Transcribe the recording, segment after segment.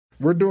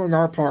we're doing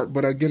our part,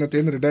 but again, at the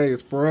end of the day,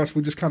 it's for us.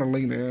 We just kind of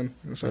lean in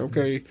and say,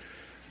 okay,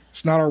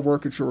 it's not our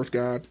work, it's yours,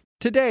 God.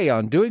 Today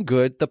on Doing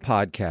Good, the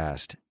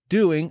podcast,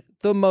 doing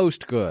the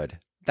most good.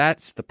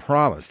 That's the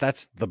promise.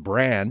 That's the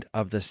brand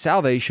of the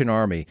Salvation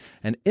Army,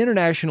 an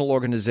international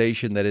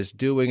organization that is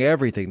doing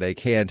everything they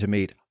can to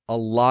meet a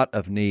lot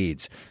of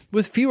needs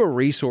with fewer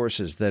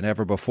resources than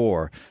ever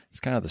before. It's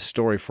kind of the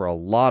story for a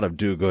lot of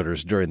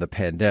do-gooders during the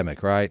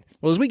pandemic, right?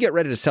 Well, as we get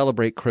ready to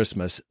celebrate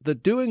Christmas, the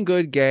Doing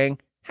Good gang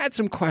had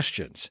some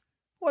questions.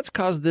 What's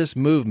caused this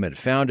movement,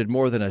 founded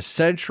more than a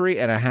century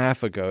and a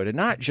half ago, to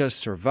not just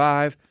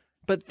survive,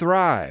 but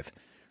thrive?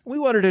 We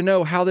wanted to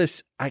know how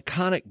this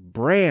iconic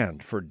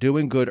brand for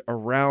doing good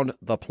around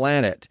the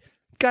planet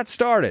got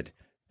started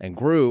and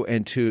grew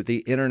into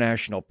the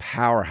international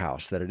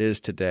powerhouse that it is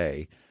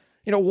today.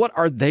 You know, what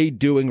are they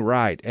doing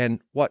right,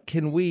 and what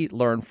can we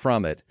learn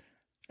from it?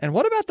 And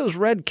what about those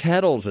red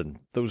kettles and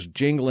those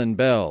jingling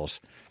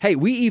bells? Hey,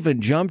 we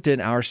even jumped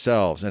in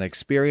ourselves and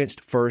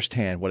experienced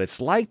firsthand what it's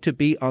like to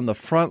be on the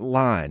front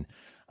line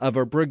of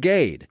a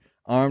brigade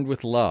armed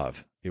with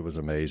love. It was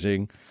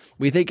amazing.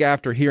 We think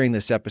after hearing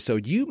this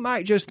episode, you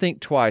might just think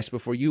twice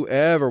before you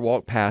ever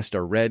walk past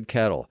a red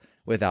kettle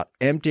without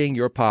emptying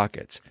your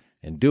pockets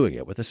and doing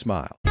it with a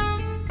smile.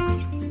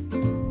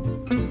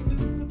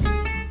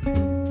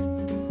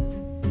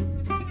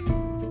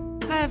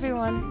 Hi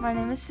everyone, my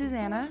name is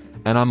Susanna.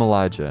 And I'm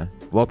Elijah.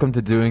 Welcome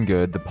to Doing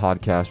Good, the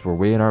podcast where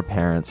we and our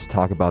parents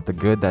talk about the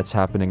good that's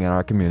happening in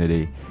our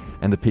community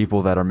and the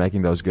people that are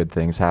making those good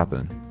things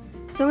happen.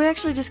 So we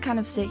actually just kind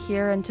of sit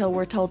here until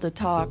we're told to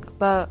talk,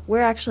 but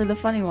we're actually the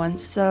funny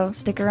ones, so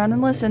stick around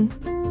and listen.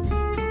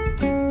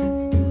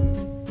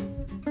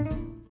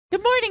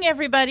 Good morning,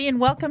 everybody, and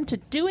welcome to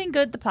Doing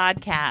Good, the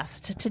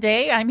podcast.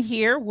 Today I'm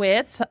here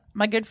with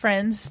my good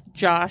friends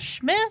Josh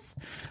Smith,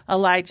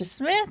 Elijah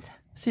Smith,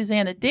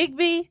 Susanna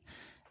Digby.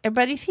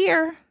 Everybody's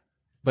here.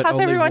 But How's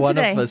only everyone one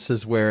today? of us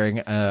is wearing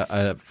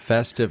a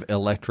festive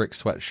electric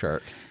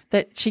sweatshirt.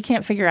 That she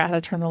can't figure out how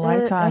to turn the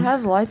lights on. It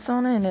has lights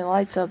on it and it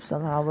lights up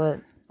somehow,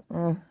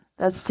 but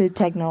that's too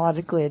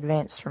technologically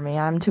advanced for me.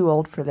 I'm too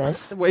old for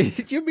this.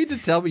 Wait, you mean to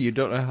tell me you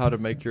don't know how to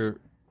make your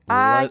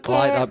I light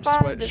can't up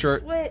find the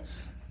sweatshirt?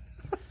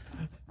 switch.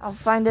 I'll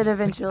find it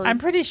eventually. I'm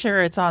pretty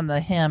sure it's on the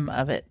hem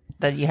of it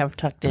that you have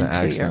tucked into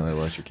accidentally your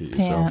electrocute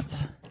yourself.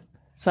 pants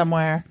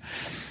somewhere.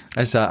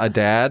 As a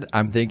dad,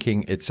 I'm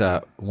thinking it's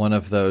one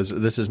of those.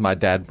 This is my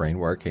dad brain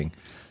working.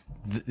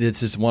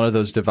 This is one of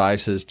those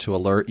devices to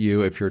alert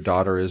you if your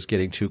daughter is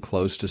getting too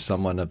close to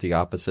someone of the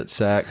opposite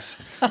sex,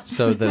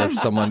 so that if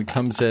someone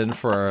comes in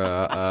for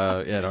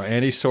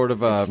any sort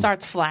of It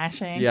starts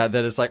flashing. that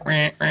it's like.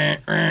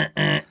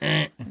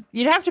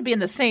 You'd have to be in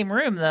the same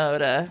room, though,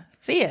 to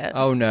see it.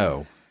 Oh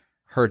no,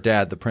 her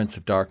dad, the Prince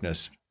of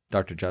Darkness,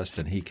 Dr.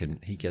 Justin, he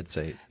gets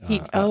a He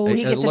gets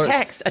a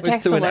text It's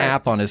through an alert.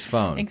 app on his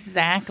phone.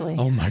 Exactly.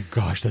 Oh my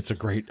gosh, that's a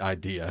great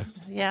idea.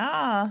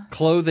 Yeah.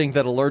 Clothing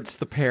that alerts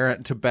the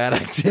parent to bad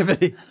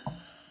activity.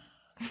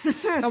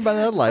 How about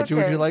that, Elijah?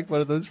 Would Okay. you like one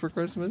of those for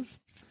Christmas?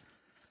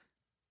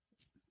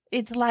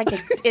 It's like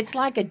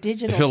a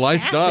digital. If it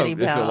lights up, chastity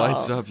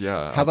belt.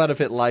 yeah. How about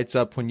if it lights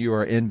up when you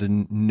are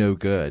into no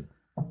good?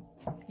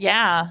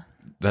 Yeah.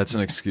 That's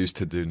an excuse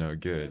to do no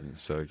good. And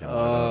so it can light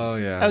up.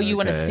 Yeah. Oh, you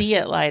want to see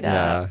it light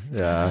up?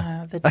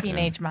 Yeah. The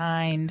teenage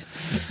mind.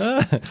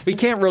 We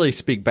can't really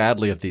speak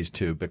badly of these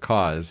two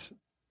because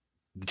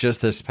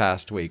just this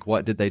past week,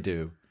 what did they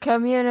do?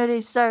 Community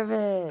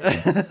service.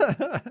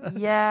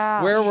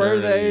 Yeah. Where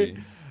were Charity.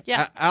 they?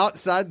 Yeah.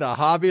 Outside the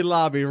Hobby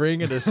Lobby,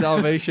 ringing a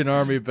Salvation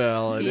Army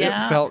bell, and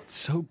Yeah. it felt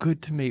so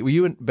good to me. Were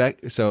you and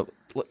Beck? So,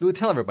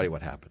 tell everybody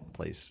what happened,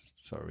 please,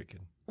 so we can.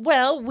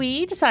 Well,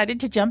 we decided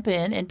to jump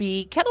in and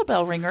be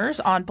kettlebell ringers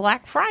on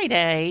Black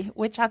Friday,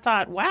 which I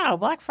thought, wow,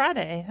 Black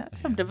Friday,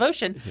 that's some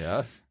devotion.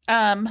 Yeah.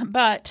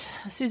 But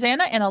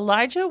Susanna and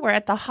Elijah were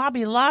at the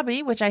Hobby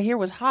Lobby, which I hear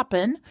was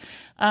hopping.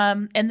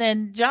 And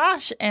then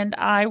Josh and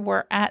I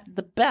were at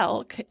the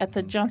Belk at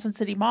the Johnson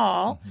City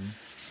Mall.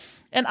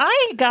 And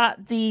I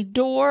got the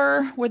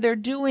door where they're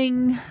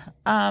doing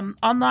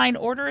online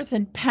orders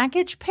and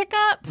package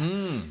pickup.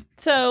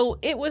 So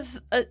it was,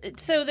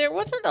 so there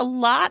wasn't a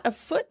lot of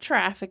foot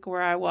traffic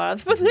where I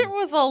was, but there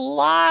was a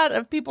lot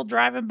of people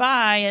driving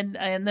by,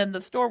 and then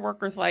the store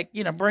workers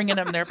bringing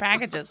them their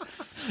packages.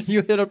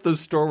 You hit up those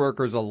store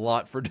workers a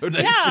lot for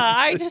donations. Yeah,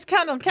 I just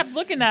kind of kept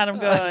looking at them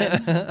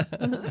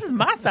going, this is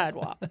my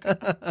sidewalk.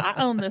 I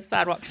own this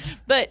sidewalk.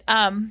 But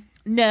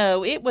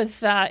no, it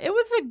was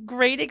a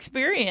great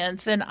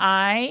experience, and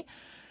I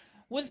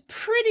was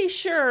pretty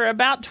sure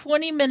about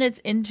 20 minutes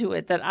into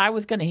it that I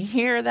was going to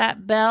hear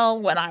that bell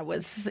when I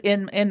was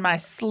in my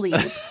sleep.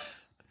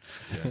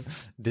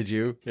 Did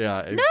you?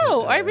 Yeah.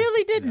 No, I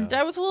really didn't.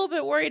 I was a little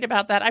bit worried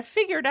about that. I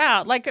figured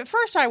out, like at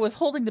first I was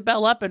holding the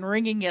bell up and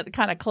ringing it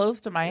kind of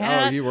close to my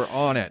head. Oh, you were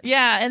on it.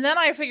 Yeah, and then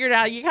I figured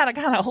out you gotta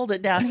kind of hold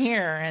it down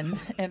here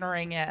and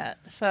ring it.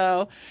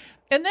 So,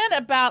 and then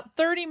about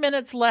 30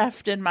 minutes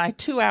left in my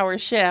 2-hour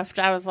shift,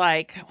 I was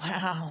like,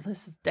 wow,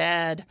 this is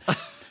dead.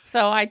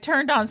 So I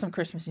turned on some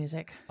Christmas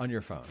music. On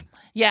your phone.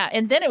 Yeah,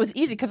 and then it was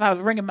easy because I was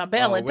ringing my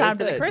bell in time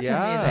to the Christmas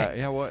music.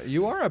 Yeah, well,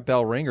 you are a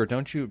bell ringer,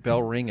 don't you?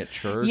 Bell ring at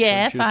church?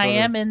 Yes, Don't you I sort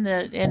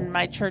of- am in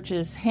my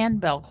church's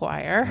handbell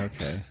choir.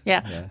 Okay.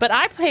 Yeah. But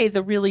I play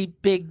the really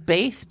big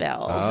bass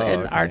bells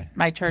in okay.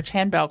 my church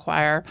handbell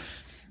choir,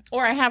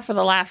 or I have for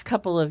the last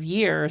couple of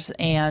years.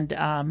 And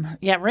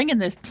ringing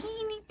this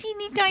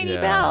teeny tiny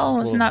bell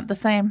is little- not the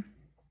same.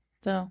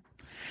 So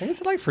What was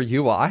it like for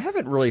you all? I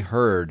haven't really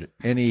heard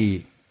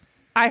any.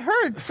 I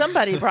heard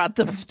somebody brought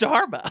them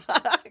Starbucks.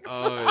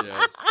 Oh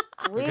yes.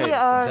 We Okay, so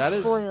are that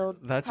is- spoiled.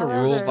 That's a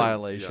rule However,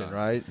 violation, Yeah.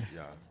 right?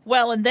 Yeah.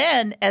 Well, and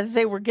then as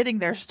they were getting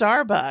their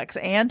Starbucks,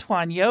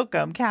 Antoine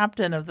Yoakum,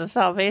 captain of the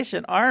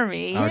Salvation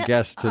Army, Our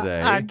guest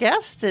today. our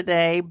guest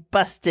today,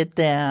 busted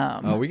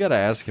them. Oh, we got to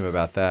ask him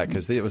about that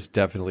because it was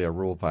definitely a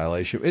rule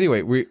violation.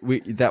 Anyway, we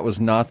that was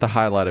not the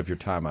highlight of your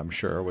time, I'm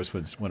sure. Was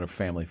when a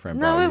family friend.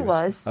 No, brought it you.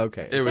 was.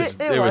 Okay. It was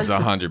It it was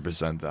was.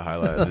 100% the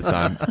highlight of the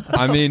time.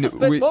 I mean,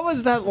 But we, what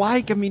was that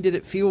like? I mean, did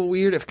it feel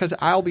weird? Because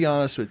I'll be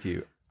honest with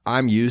you,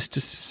 I'm used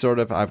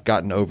to I've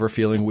gotten over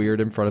feeling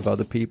weird in front of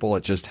other people.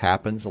 It just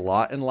happens a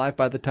lot in life.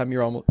 By the time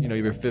you're almost,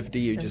 you're 50,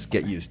 you just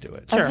get used to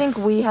it. Sure. I think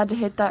we had to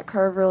hit that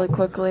curve really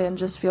quickly and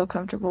just feel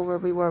comfortable where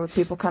we were with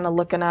people kind of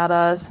looking at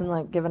us and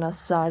like giving us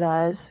side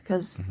eyes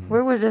because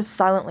we were just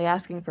silently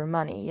asking for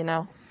money, you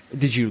know?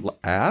 Did you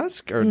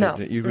ask or No.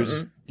 did you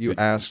just you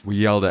asked? we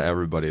yelled at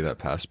everybody that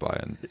passed by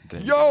and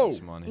didn't Yo! give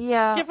us money.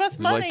 Yeah. Give us It was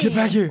money. like, get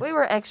back here. We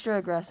were extra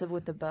aggressive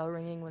with the bell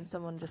ringing when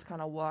someone just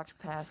kind of walked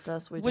past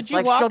us. We Would just you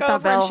like walk shook the over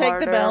and bell shake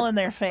harder. the bell in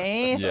their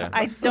face? Yeah.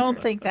 I don't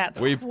think that's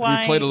We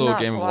quite... played a little Not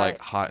game of like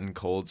quite. hot and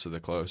cold, so the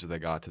closer they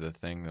got to the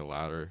thing, the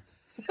louder.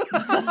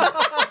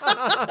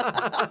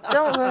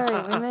 Don't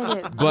worry, we made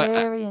it But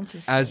very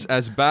interesting.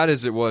 As bad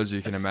as it was,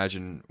 you can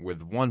imagine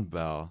with one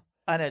bell,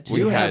 on a we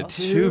two had bell.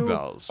 two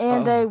bells.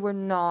 and they were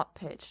not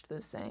pitched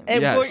the same.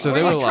 And Yeah, were, so were they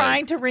you were like-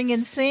 trying to ring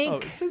in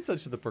sync? Oh, since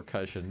such the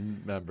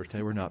percussion members,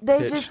 they were not They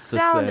pitched just the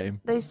sounded.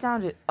 same. They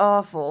sounded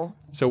awful.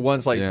 So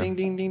one's like Yeah. ding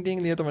ding ding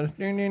ding, the other one's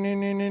ding ding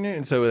ding ding ding, ding,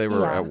 and so they were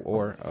Yeah. at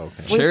war. Okay,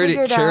 We Charity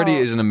figured out-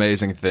 is an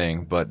amazing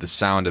thing, but the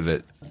sound of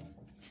it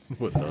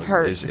was ugly.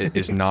 Hurts.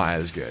 is not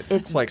as good.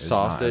 It's like It's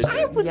not sausage. as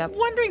I was Yep.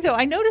 wondering though.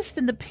 I noticed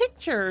in the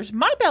pictures,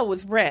 my bell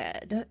was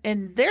red,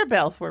 and their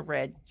bells were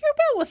red. Your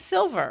bell was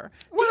silver.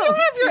 Do you Well,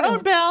 have your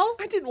own bell?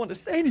 I didn't want to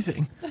say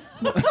anything.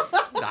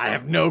 I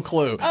have no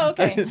clue. Oh,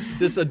 okay.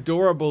 This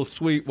adorable,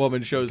 sweet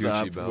woman shows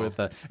Gucci up bell. with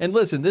a. And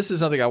listen, this is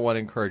something I want to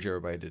encourage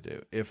everybody to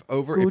do. If you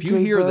Gucci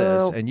hear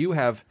this bell. and you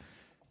have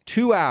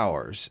 2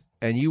 hours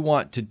and you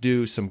want to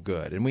do some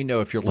good, and we know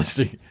if you're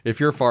listening, if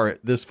you're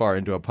this far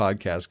into a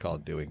podcast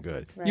called Doing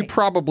Good, you Right.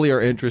 probably are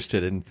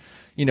interested in,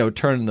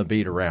 turning the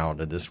beat around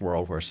in this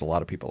world where a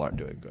lot of people aren't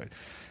doing good.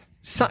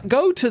 So,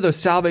 go to the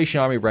Salvation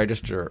Army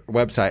Register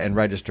website and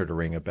register to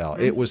ring a bell.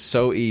 It was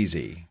so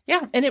easy.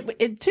 Yeah, and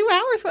it 2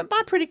 hours went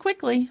by pretty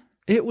quickly.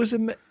 It was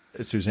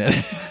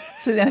Suzanne.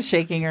 Susanna's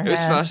shaking her It head.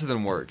 was faster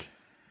than work.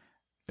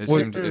 It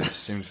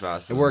seemed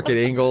faster. Work at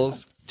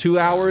Ingalls. 2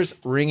 hours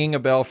ringing a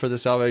bell for the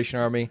Salvation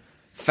Army.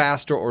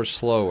 Faster or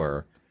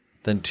slower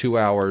than 2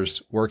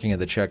 hours working in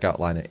the checkout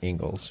line at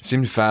Ingalls.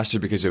 Seemed faster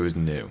because it was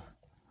new.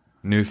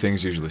 New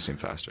things usually seem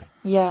faster.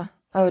 Yeah,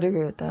 I would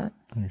agree with that.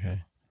 Okay.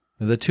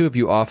 The two of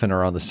you often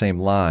are on the same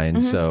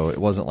line, so it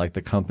wasn't like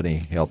the company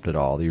helped at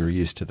all. You were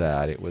used to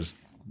that. It was.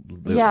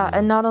 Yeah,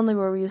 and not only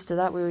were we used to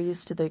that, we were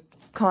used to the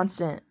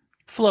constant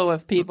Flow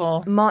of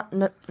people.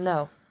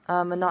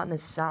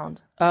 monotonous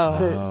sound. Oh,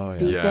 The Oh,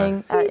 yeah.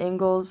 beeping at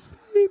Ingalls.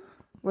 We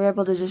were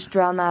able to just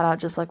drown that out,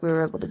 just like we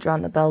were able to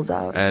drown the bells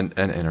out. And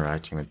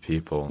interacting with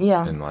people.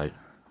 Yeah.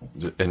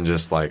 In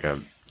just like a,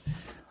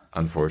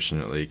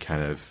 unfortunately,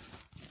 kind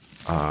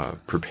of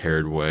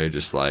prepared way.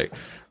 Just like,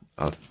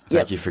 thank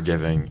Yep. you for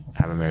giving.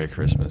 Have a Merry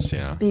Christmas.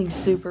 Being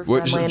super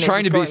We're friendly and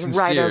trying it to just be going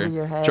right over sincere.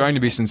 your head. Trying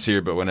to be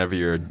sincere, but whenever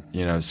you're,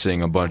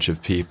 seeing a bunch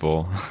of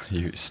people,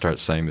 you start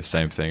saying the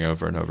same thing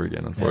over and over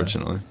again.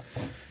 Unfortunately.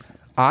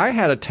 I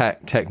had a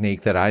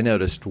technique that I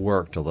noticed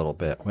worked a little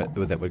bit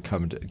that would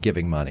come to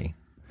giving money.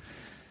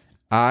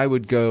 I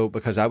would go,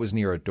 because I was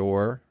near a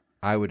door,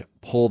 I would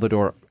pull the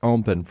door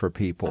open for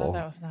people. Oh,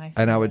 that was nice.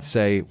 And I would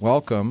say,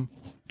 welcome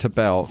to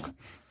Belk.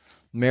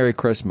 Merry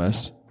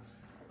Christmas.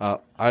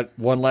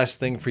 One less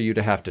thing for you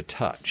to have to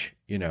touch,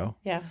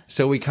 yeah.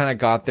 So we kind of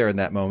got there in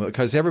that moment,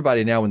 because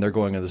everybody now when they're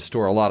going to the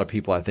store, a lot of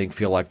people I think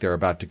feel like they're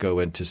about to go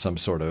into some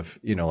sort of,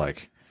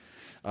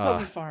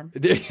 Poultry farm.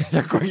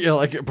 they're going,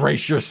 like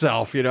brace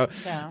yourself,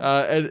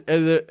 Yeah.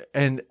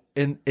 and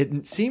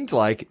it seemed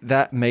like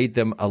that made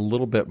them a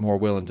little bit more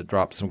willing to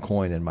drop some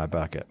coin in my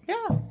bucket. Yeah,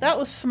 that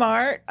was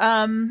smart.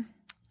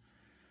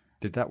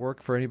 Did that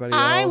work for anybody else?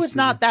 I was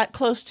not that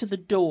close to the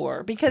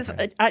door because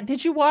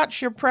did you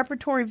watch your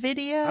preparatory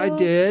video? I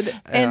did,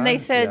 And they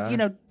said,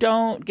 yeah.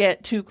 don't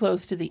get too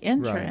close to the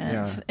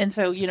entrance. yeah. And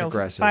so,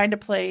 aggressive. find a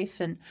place.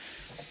 And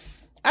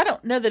I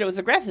don't know that it was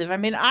aggressive. I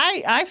mean,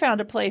 I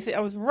found a place. I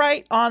was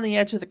right on the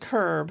edge of the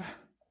curb,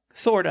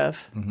 sort of,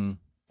 Mm-hmm.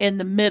 in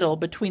the middle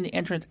between the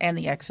entrance and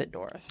the exit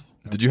doors.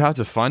 Did you have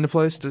to find a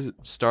place to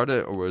start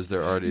it, or was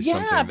there already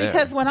something there? Yeah,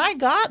 because when I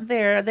got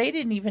there, they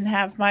didn't even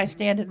have my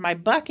stand and my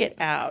bucket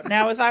out.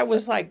 Now, as I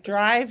was like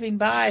driving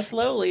by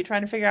slowly,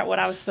 trying to figure out what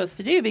I was supposed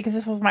to do, because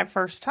this was my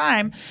first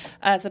time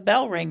as a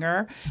bell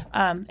ringer,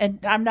 and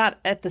I'm not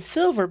at the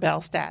silver bell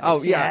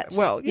status yet.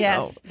 Well, you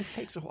know, it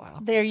takes a while.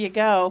 There you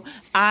go.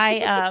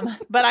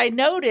 But I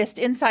noticed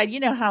inside, you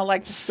know how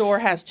like the store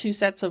has 2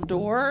 sets of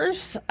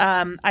doors?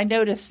 I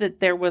noticed that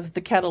there was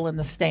the kettle and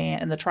the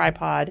stand and the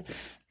tripod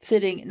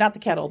sitting, not the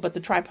kettle, but the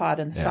tripod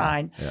and the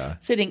sign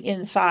sitting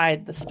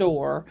inside the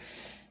store.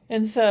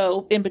 And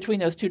so in between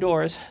those 2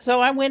 doors. So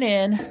I went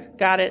in,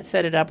 got it,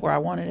 set it up where I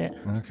wanted it.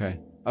 Okay.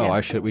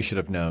 Oh, we should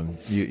have known.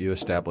 You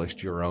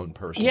established your own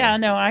personal. Yeah,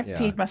 no, I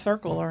peed my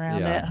circle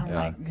around it. I'm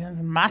like, this is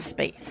my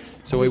space.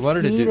 So we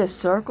wanted to Peed do a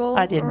circle.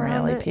 I didn't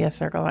around really it? pee a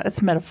circle. It's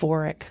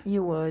metaphoric.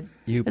 You would.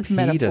 You It's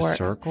peed a metaphoric.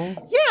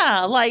 circle?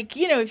 Yeah, like,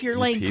 you know, if you're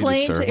laying peed a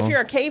claim to, circle? if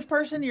you're a cave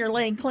person, you're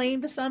laying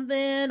claim to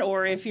something,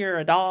 or if you're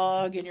a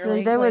dog and you're So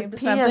laying they claim would to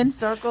pee a something.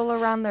 circle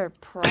around their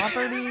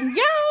property.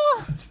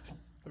 Yeah.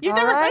 You've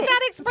never Alright. heard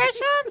that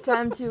expression?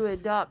 Time to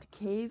adopt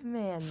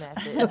caveman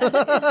methods. You've never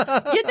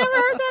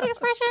heard that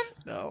expression?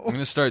 No. I'm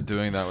gonna start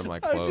doing that with my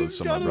clothes,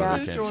 so my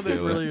brother can't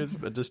steal really it. is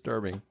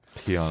disturbing.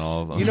 Pee on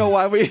all of them. You know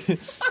why we? Do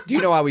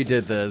you know why we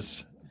did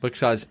this?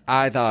 Because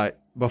I thought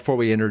before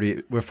we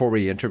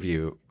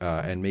interview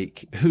and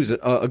meet, who's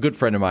a good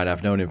friend of mine.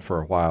 I've known him for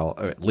a while,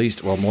 at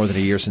least more than a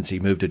year since he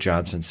moved to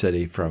Johnson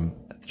City from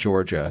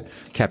Georgia.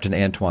 Captain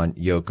Antoine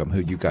Yoakum,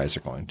 who you guys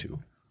are going to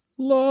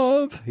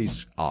love.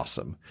 He's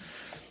awesome,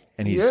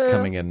 and he's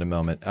coming in a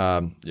moment.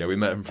 Yeah, we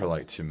met him for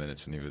like 2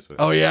 minutes, and he was.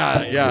 Oh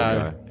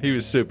yeah, he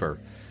was super.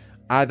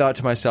 I thought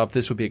to myself,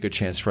 this would be a good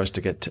chance for us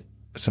to get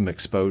some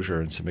exposure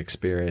and some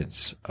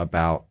experience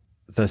about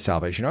the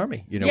Salvation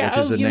Army, which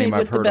is a you name mean I've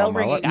with the heard bell all my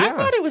ringing. life. I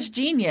thought it was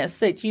genius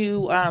that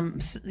you,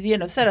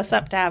 set us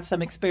up to have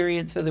some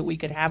experience so that we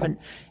could have an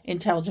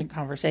intelligent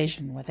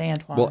conversation with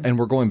Antoine. Well, and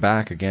we're going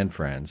back again,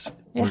 friends.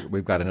 Yeah.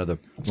 We've got another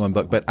one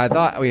book, but I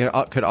thought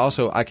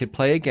I could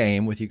play a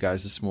game with you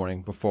guys this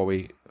morning before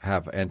we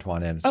have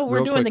Antoine in. we're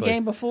Real doing the quickly.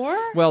 game before?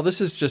 Well,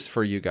 this is just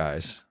for you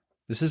guys.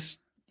 This is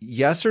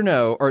yes or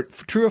no, or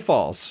true or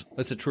false.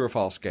 It's a true or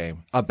false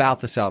game about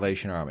the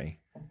Salvation Army.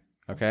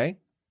 Okay?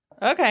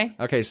 Okay.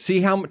 Okay,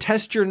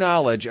 test your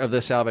knowledge of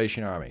the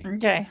Salvation Army.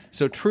 Okay.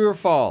 So true or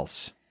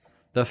false,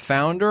 the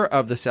founder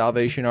of the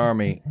Salvation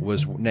Army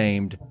was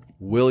named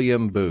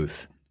William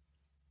Booth.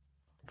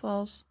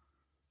 False.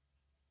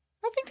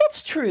 I think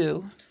that's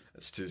true.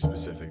 It's too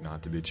specific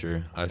not to be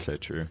true. I say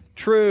true.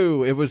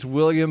 True, it was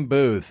William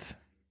Booth.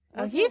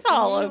 Oh, he's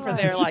all over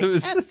there like It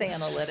was- test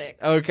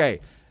analytics. Okay,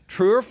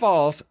 true or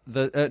false,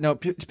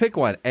 pick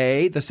one.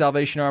 A, the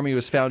Salvation Army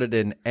was founded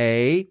in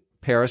A,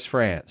 Paris,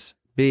 France.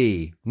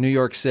 B, New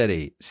York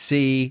City.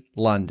 C,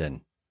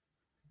 London,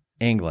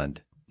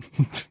 England,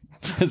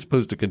 as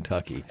opposed to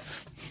Kentucky.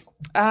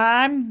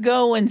 I'm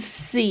going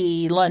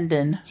C,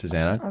 London.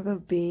 Susanna? I'll go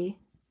B.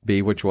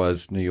 B, which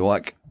was New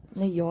York,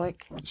 New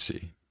York.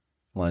 C.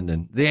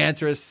 London. The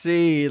answer is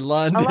C,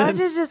 London.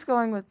 Elijah's just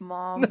going with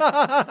mom.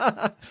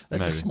 That's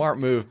Maybe. a smart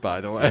move, by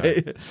the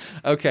way.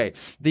 Okay.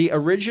 The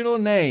original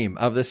name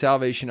of the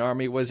Salvation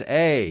Army was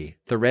A,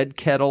 the Red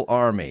Kettle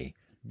Army,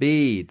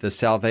 B, the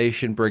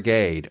Salvation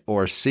Brigade,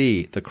 or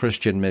C, the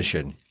Christian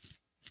Mission.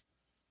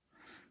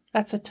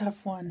 That's a tough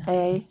one.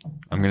 A.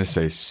 I'm gonna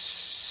say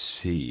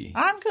C.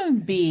 I'm going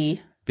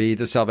B. B,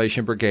 the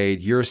Salvation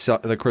Brigade. You're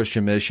the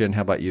Christian Mission.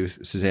 How about you,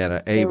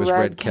 Susanna? A The was Red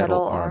Red Kettle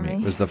Kettle Army.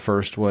 Army. Was the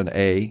first one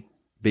A.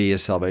 B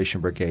is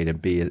Salvation Brigade,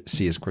 and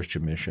C is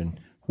Christian Mission,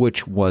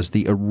 which was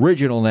the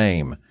original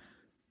name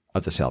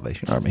of the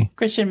Salvation Army.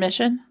 Christian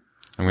Mission.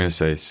 I'm gonna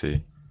say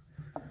C.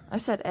 I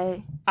said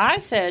A. I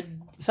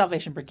said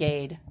Salvation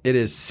Brigade. It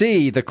is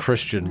C, the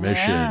Christian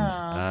Mission.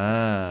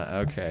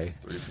 Yeah. Okay.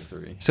 3 for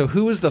 3. So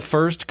who was the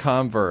first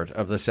convert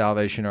of the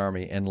Salvation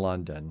Army in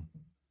London?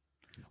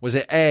 Was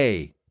it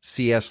A,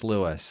 C.S.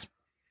 Lewis,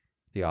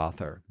 the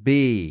author,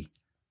 B,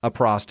 a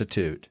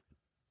prostitute,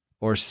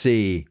 or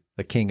C,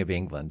 the King of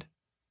England?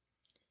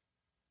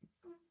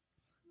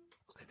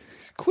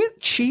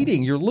 Quit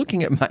cheating. You're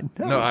looking at my notes.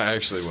 No, I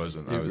actually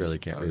wasn't. You I was, really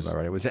can't I read was- my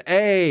writing. Was it I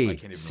A,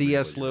 can't even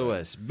C.S. read what you're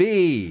Lewis,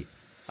 B,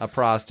 a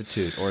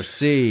prostitute, or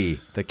C,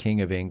 the King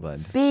of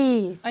England?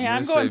 B. Oh, yeah,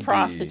 I'm gonna going say B.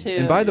 prostitute.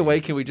 And by the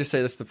way, can we just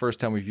say that's the first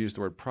time we've used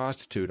the word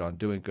prostitute on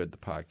Doing Good, the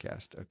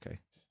podcast? Okay.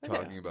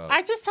 Talking about.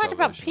 I just talked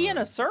about Salvation peeing a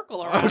Army.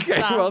 circle around Okay,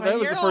 stuff, well, that and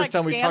was the you're, first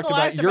time we talked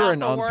about scandalized urine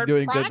the on word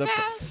Doing Good.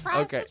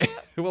 Okay.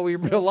 Well, we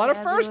did a lot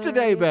of firsts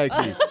today,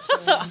 Becky.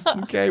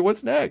 Okay,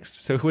 what's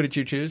next? So who did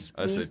you choose?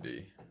 I say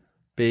B.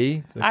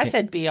 B? The I king-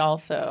 said B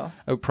also.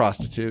 Oh,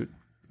 prostitute.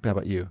 How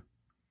about you?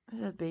 I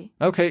said B.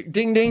 Okay,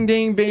 ding, ding,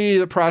 ding, B,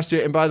 the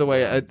prostitute. And by the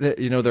way,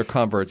 their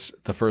converts,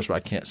 the first one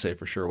I can't say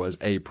for sure was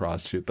a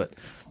prostitute, but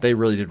they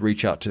really did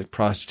reach out to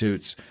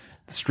prostitutes,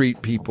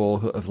 street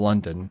people of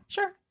London.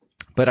 Sure.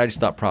 But I just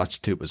thought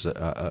prostitute was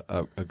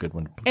a good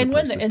one. And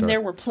good place to start.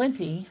 there were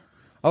plenty.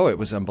 Oh, it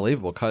was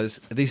unbelievable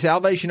because the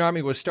Salvation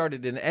Army was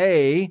started in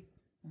A,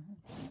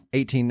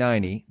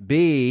 1890,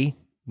 B,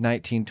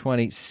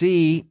 1920,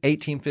 C,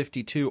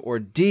 1852, or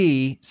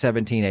D,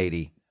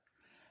 1780?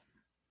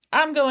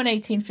 I'm going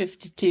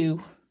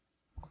 1852.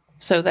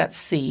 So that's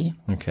C.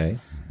 Okay.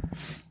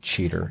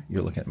 Cheater.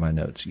 You're looking at my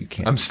notes. You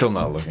can't. I'm still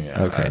not looking at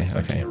it. Okay, I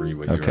okay. can't read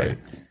what you Okay. write.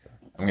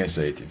 I'm going to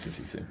say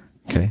 1852.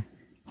 Okay.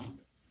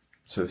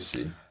 So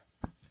C.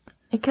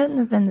 It couldn't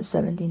have been the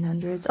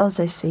 1700s. I'll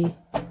say C.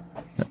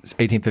 It's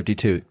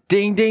 1852.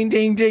 Ding, ding,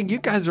 ding, ding. You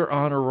guys are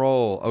on a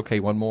roll. Okay,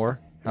 one more.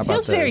 How about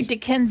Feels very those?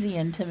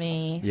 Dickensian to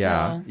me.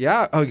 Yeah. So.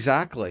 Yeah. Oh,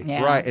 exactly.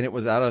 Yeah. Right. And it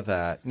was out of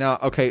that. Now,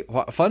 okay.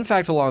 Fun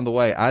fact along the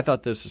way. I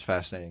thought this was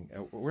fascinating.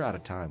 We're out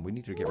of time. We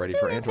need to get ready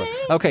for Antoine.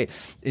 Okay.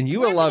 And you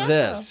will love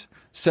this.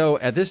 So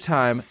at this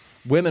time,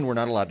 women were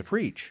not allowed to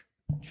preach.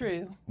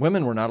 True.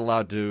 Women were not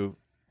allowed to.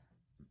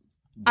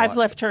 I've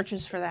left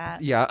churches for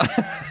that. Yeah.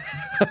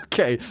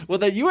 Okay. Well,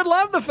 then you would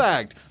love the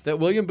fact that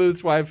William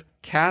Booth's wife,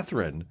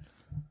 Catherine,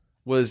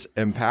 was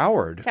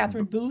empowered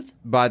Catherine Booth.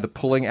 by the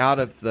pulling out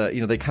of the,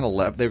 they kind of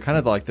left. They were kind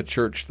of like the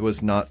church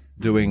was not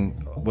doing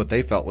what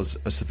they felt was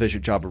a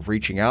sufficient job of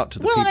reaching out to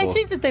the Well, people. and I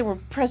think that they were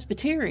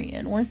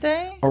Presbyterian, weren't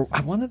they? Or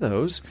one of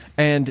those.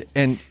 And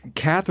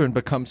Catherine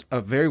becomes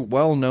a very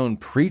well-known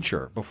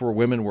preacher before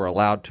women were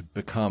allowed to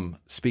become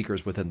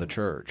speakers within the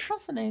church.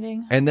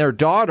 Fascinating. And their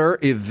daughter,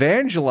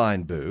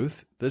 Evangeline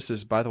Booth, this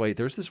is, by the way,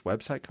 there's this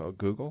website called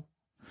Google.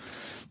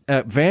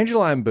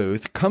 Evangeline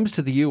Booth comes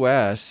to the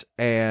U.S.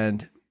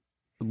 and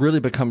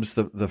really becomes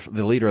the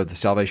leader of the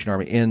Salvation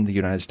Army in the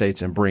United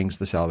States and brings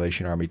the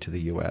Salvation Army to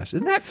the U.S.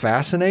 Isn't that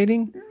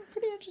fascinating?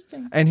 Pretty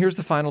interesting. And here's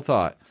the final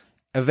thought.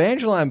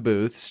 Evangeline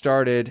Booth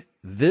started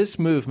this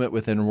movement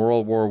within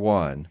World War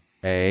I.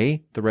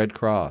 A, the Red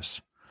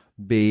Cross.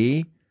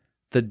 B,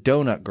 the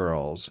Donut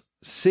Girls.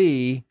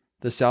 C,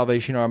 the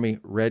Salvation Army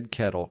Red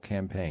Kettle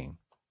Campaign.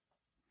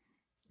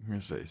 I'm going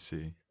to say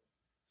C.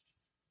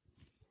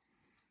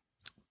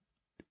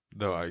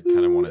 Though I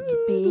kind of want it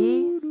to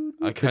B.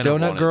 I kind Donut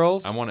of want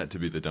Girls? I want it to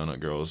be the Donut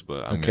Girls,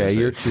 but I'm Okay, gonna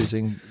you're say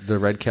choosing the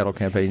Red Kettle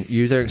Campaign.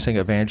 You there saying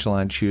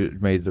Evangeline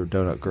made the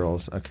Donut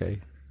Girls. Okay.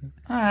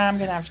 I'm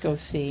going to have to go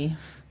with C.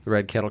 The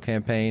Red Kettle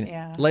Campaign.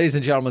 Yeah. Ladies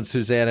and gentlemen,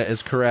 Susanna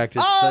is correct.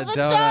 It's Oh, the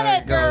the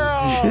Donut Donut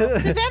Girl!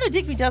 Girls. Savannah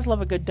Digby does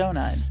love a good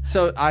donut.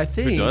 So I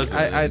think doesn't?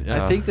 I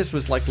Yeah. think this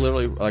was like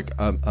literally like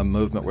a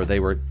movement where they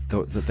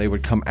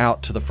would come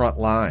out to the front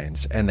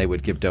lines and they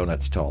would give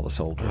donuts to all the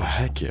soldiers, Oh,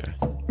 heck yeah.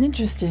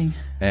 Interesting.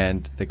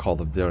 and they called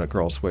them Donut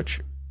Girls.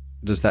 Which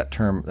does that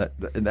term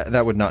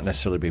that would not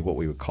necessarily be what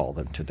we would call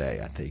them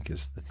today? I think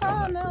is the Oh,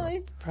 Donut no, Girl.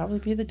 they'd probably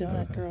be the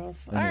Donut Girls.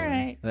 All Anyway,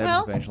 right. that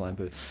Well, was Evangeline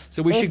Booth.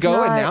 So we If should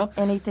go in not now.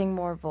 Anything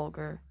more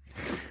vulgar.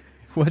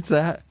 What's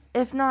that?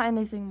 If not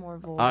anything more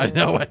vulgar. I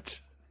know it.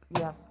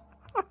 Yeah.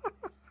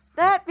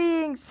 That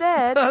being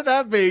said,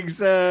 That being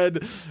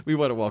said, we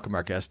want to welcome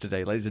our guest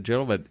today, ladies and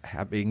gentlemen,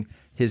 having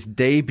his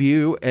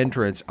debut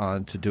entrance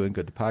on to Doing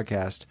Good, the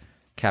podcast,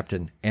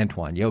 Captain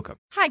Antoine Yoakum.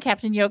 hi,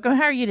 Captain Yoakum.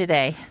 How are you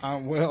today?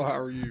 I'm well. How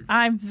are you?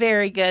 I'm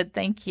very good.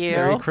 Thank you.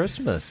 Merry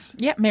Christmas.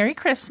 Yeah, Merry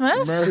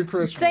Christmas. Merry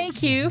Christmas.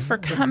 Thank you for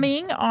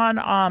coming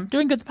on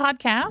Doing Good the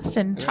podcast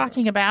and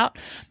talking about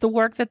the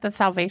work that the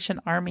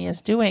Salvation Army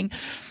is doing.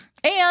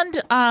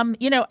 And,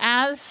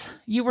 as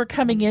you were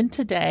coming in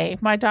today,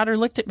 my daughter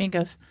looked at me and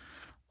goes,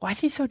 why is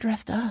he so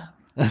dressed up?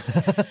 And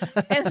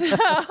so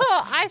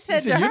I said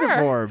It's to a her,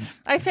 uniform.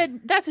 I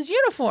said, that's his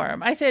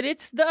uniform. I said,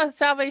 it's the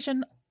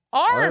Salvation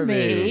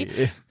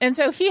Army. And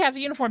so he has a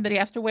uniform that he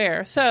has to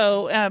wear.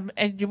 So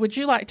and would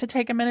you like to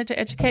take a minute to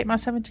educate my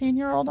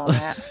 17-year-old on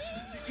that?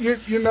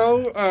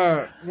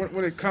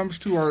 When it comes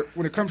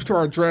to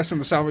our dress in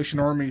the Salvation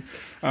Army,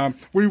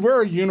 we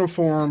wear a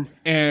uniform,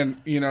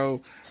 and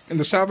in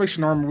the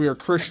Salvation Army, we are a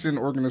Christian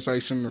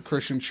organization, a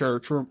Christian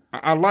church.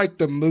 I like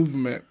the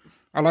movement.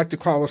 I like to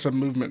call us a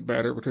movement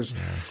better because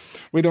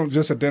we don't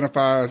just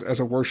identify as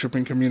a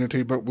worshiping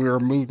community, but we're a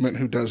movement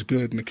who does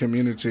good in the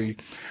community.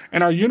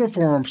 And our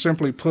uniform,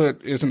 simply put,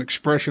 is an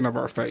expression of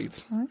our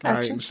faith.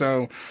 Right? And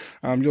so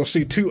you'll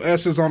see 2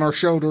 S's on our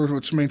shoulders,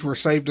 which means we're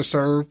saved to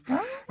serve.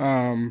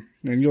 And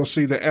you'll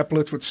see the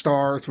epaulets with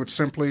stars, which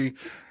simply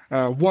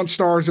 1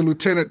 star is a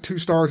lieutenant, 2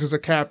 stars is a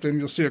captain.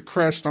 You'll see a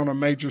crest on a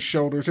major's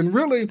shoulders. And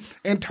really,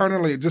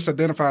 internally, it just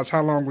identifies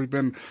how long we've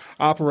been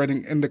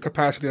operating in the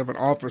capacity of an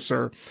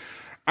officer.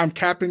 I'm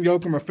Captain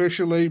Yoakum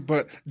officially,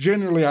 but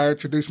generally I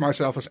introduce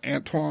myself as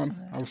Antoine.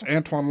 I was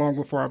Antoine long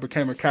before I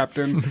became a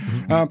captain.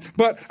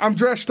 But I'm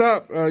dressed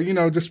up,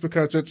 just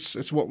because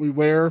it's what we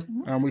wear.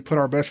 We put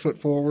our best foot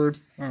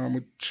forward.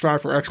 We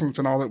strive for excellence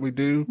in all that we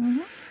do.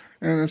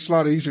 And it's a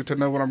lot easier to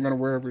know what I'm going to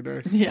wear every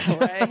day. Yeah,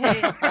 right.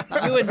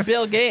 Hey, you and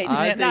Bill Gates.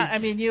 I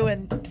You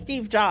and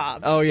Steve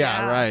Jobs. Oh,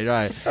 yeah,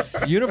 right.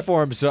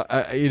 Uniforms,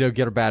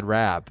 get a bad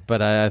rap,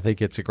 but I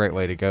think it's a great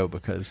way to go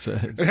because...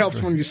 It helps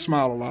when you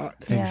smile a lot.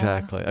 Yeah.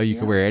 Exactly. Oh, you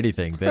can wear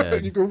anything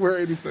then. You can wear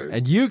anything.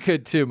 And you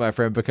could too, my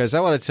friend, because I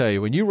want to tell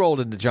you, when you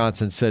rolled into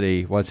Johnson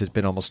City, once it's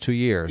been almost 2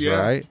 years,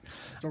 Yeah. right?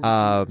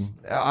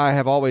 I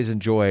have always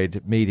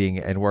enjoyed meeting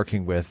and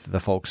working with the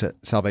folks at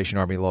Salvation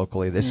Army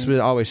locally. This has been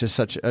always just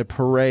such a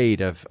parade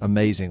of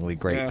amazingly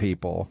great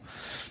people.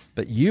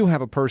 But you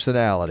have a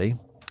personality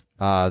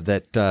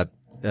that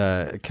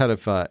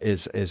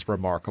is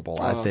remarkable.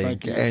 I Oh, think,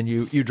 thank you. and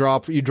you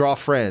draw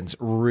friends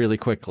really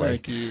quickly.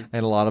 Thank you.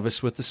 And a lot of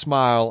us with the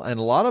smile, and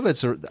a lot of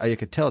it's you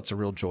can tell it's a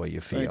real joy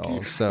you feel.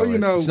 you. So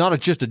Well, it's not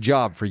just a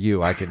job for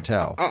you. I can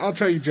tell. I'll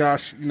tell you,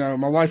 Josh, my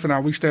wife and I,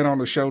 we stand on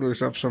the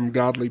shoulders of some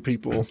godly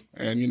people.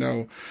 And,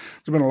 there's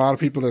been a lot of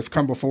people that have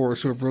come before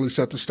us who have really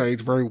set the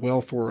stage very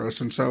well for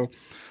us. And so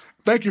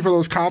thank you for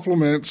those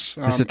compliments.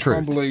 It's the truth.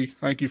 Humbly,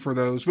 thank you for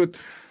those. But,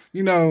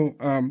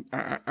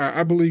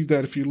 I believe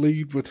that if you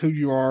lead with who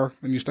you are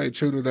and you stay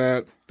true to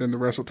that, then the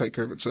rest will take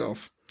care of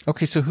itself.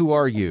 Okay, so who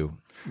are you?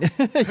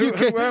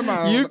 Who am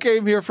I? You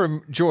came here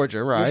from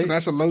Georgia, right? Listen,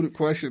 that's a loaded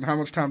question. How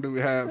much time do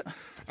we have?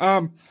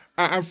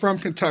 I'm from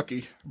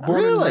Kentucky,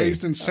 born and Really?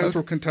 raised in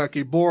central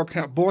Kentucky, Boyle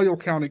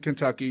County,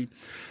 Kentucky.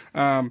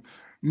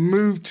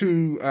 Moved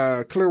to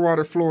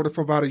Clearwater, Florida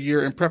for about a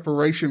year in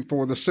preparation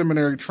for the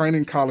Seminary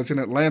Training College in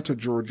Atlanta,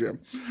 Georgia.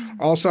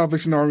 All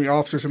Salvation Army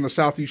officers in the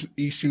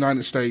Southeast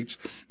United States,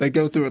 they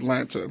go through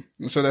Atlanta.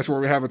 And so that's where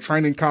we have a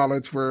training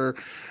college where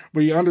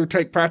we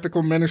undertake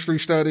practical ministry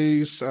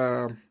studies,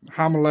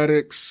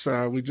 homiletics.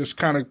 We just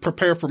kind of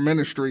prepare for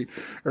ministry.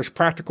 There's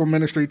practical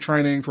ministry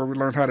trainings where we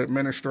learn how to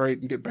administrate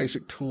and get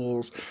basic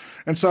tools.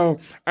 And so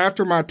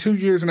after my 2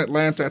 years in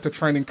Atlanta at the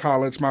training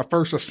college, my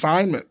first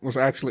assignment was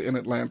actually in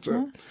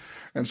Atlanta.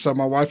 And so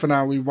my wife and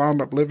I, we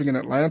wound up living in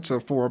Atlanta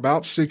for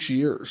about 6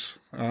 years.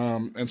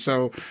 And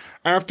so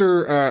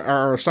after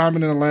our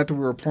assignment in Atlanta,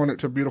 we were appointed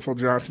to beautiful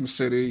Johnson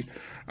City,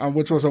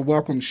 which was a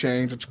welcome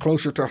change. It's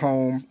closer to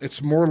home.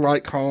 It's more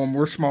like home.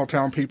 We're small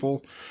town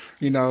people.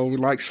 We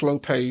like slow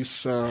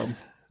pace. And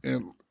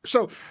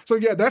so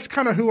yeah, that's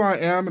kind of who I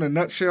am in a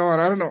nutshell.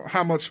 And I don't know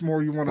how much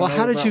more you want to know Well,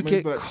 how did about you me,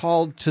 get but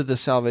called to the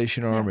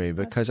Salvation Army?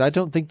 Because I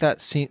don't think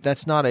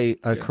that's not a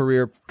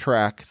career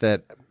track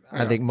that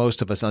I think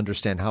most of us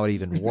understand how it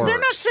even works. They're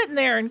not sitting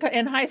there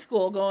in high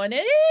school going,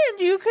 and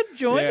you could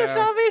join the Yeah.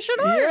 Salvation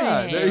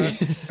Army.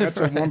 Yeah. That's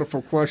a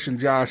wonderful question,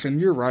 Josh.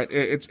 And you're right.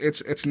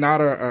 It's not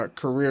a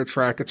career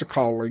track. It's a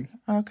calling.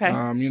 Okay.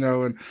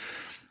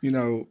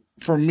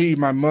 For me,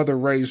 my mother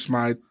raised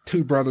my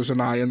two brothers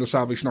and I in the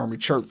Salvation Army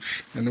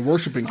Church in the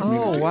worshiping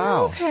community. Oh,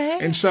 wow. Okay.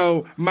 And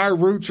so my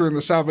roots are in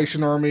the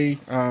Salvation Army,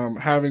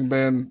 having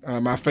been,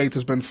 my faith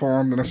has been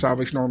formed in a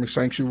Salvation Army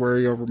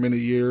sanctuary over many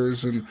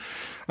years. And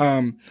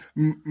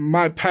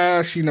my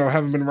past,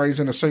 having been raised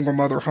in a single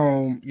mother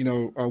home,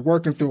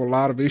 working through a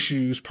lot of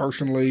issues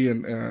personally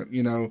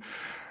and,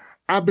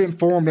 I've been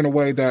formed in a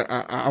way that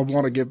I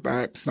want to give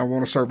back. I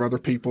want to serve other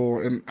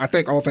people. And I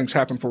think all things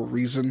happen for a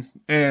reason.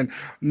 And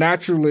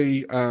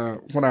naturally,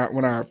 when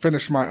I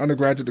finished my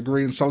undergraduate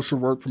degree in social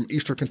work from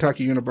Eastern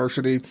Kentucky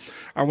University,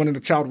 I went into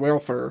child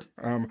welfare.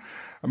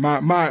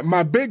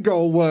 My big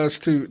goal was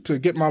to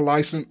get my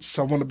license.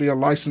 I want to be a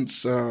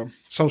licensed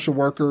social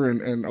worker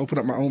and open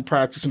up my own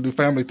practice and do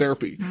family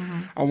therapy.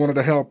 Mm-hmm. I wanted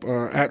to help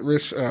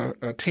at-risk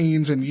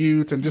teens and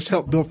youth and just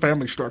help build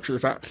family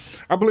structures.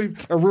 I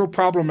believe a real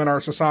problem in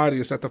our society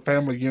is that the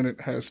family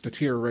unit has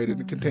deteriorated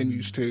and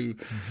continues to.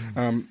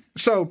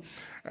 So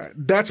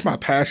that's my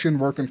passion,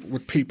 working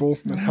with people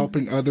and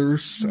helping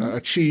others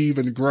achieve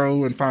and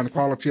grow and find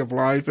quality of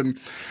life. And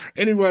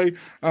anyway,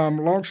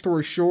 long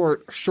story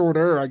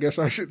shorter, I guess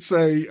I should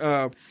say,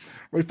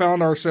 we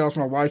found ourselves,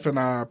 my wife and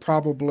I,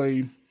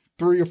 probably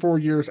 3 or 4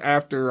 years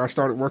after I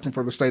started working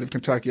for the state of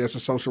Kentucky as a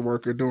social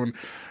worker doing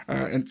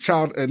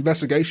child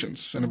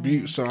investigations and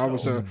abuse. So I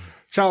was a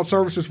child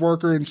services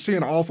worker and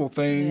seeing awful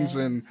things.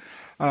 And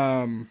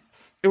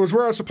it was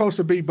where I was supposed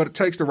to be, but it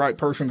takes the right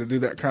person to do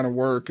that kind of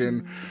work.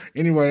 And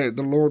anyway,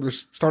 the Lord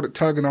started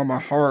tugging on my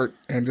heart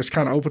and just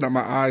kind of opened up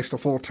my eyes to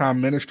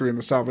full-time ministry in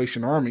the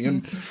Salvation Army.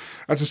 And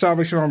as a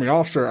Salvation Army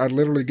officer, I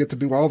literally get to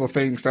do all the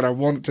things that I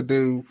wanted to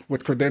do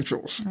with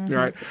credentials.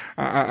 Right?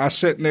 I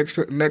sit next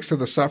to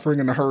the suffering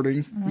and the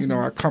hurting.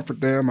 I comfort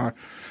them.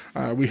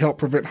 We help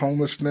prevent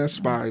homelessness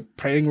by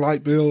paying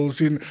light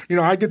bills.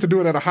 I get to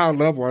do it at a high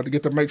level. I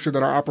get to make sure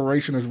that our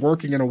operation is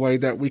working in a way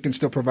that we can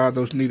still provide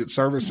those needed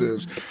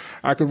services.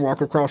 I can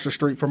walk across the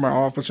street from my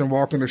office and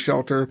walk in the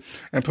shelter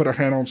and put a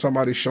hand on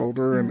somebody's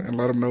shoulder and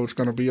let them know it's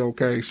going to be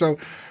okay. So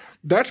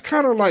that's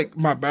kind of like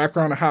my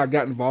background of how I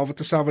got involved with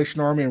the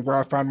Salvation Army and where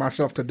I find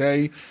myself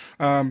today.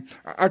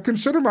 I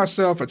consider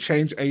myself a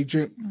change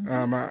agent.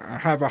 I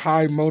have a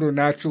high motor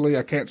naturally.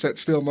 I can't sit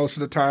still most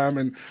of the time.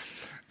 And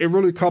it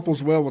really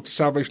couples well with the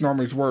Salvation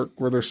Army's work,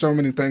 where there's so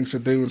many things to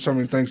do and so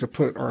many things to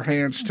put our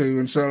hands to.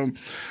 And so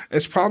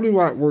it's probably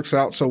why it works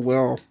out so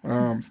well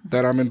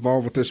that I'm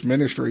involved with this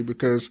ministry,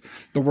 because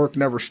the work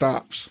never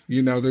stops.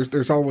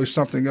 There's always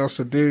something else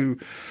to do.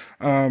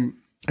 And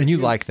you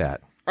like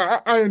that.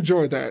 I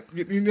enjoy that.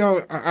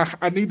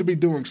 I need to be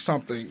doing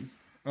something.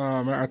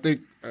 I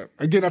think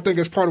again, I think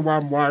it's part of why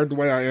I'm wired the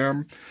way I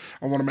am.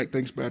 I want to make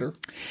things better,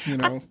 you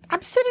know.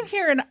 I'm sitting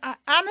here and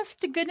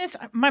honest to goodness,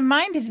 my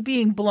mind is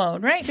being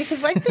blown, right?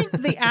 Because I think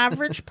the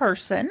average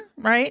person,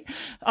 right,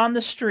 on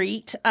the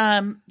street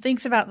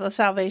thinks about the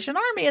Salvation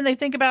Army and they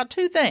think about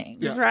two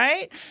things,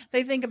 right?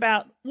 They think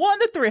about, one,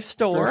 the thrift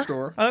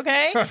store.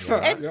 Okay?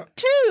 And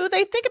two,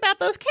 they think about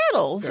those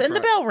kettles and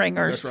the bell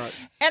ringers. That's right.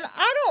 And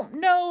I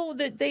don't know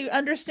that they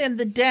understand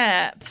the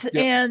depth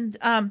and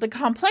the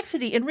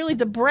complexity and really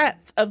the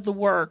breadth of the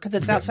work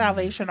that that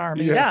Salvation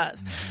Army does.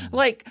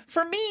 Like,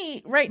 for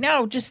me right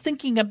now, just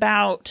thinking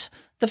about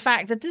the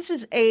fact that this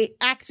is a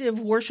active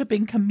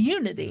worshiping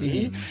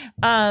community,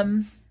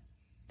 I'm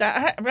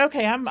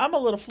a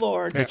little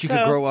floored. That you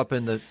could grow up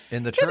in the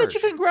church. That you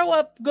can grow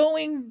up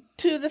going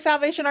to the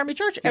Salvation Army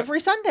Church every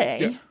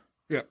Sunday.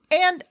 Yeah.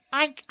 And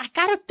I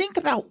got to think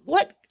about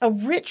what a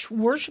rich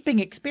worshiping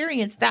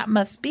experience that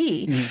must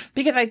be,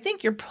 because I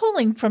think you're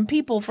pulling from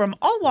people from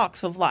all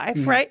walks of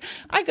life, right?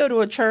 I go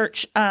to a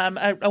church,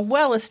 a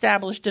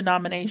well-established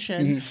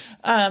denomination,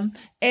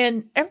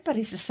 and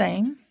everybody's the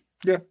same.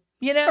 Yeah.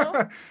 You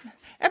know?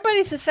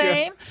 Everybody's the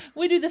same.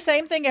 We do the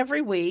same thing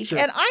every week. Sure.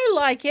 And I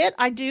like it.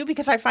 I do,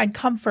 because I find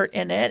comfort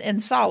in it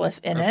and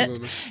solace in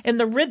it. And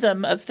the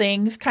rhythm of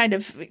things kind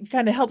of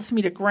helps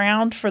me to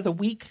ground for the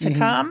week to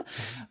come.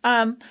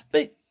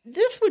 But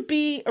this would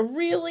be a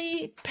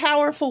really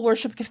powerful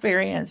worship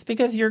experience,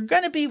 because you're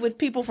going to be with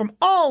people from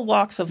all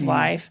walks of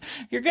life.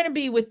 You're going to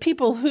be with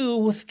people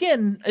whose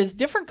skin is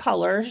different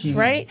colors,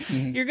 right?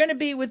 You're going to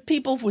be with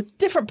people with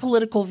different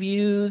political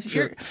views.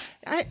 Sure.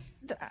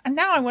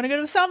 Now I want to go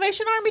to the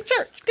Salvation Army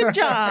Church. Good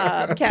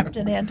job,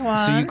 Captain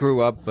Antoine. So you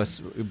grew up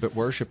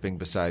worshiping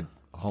beside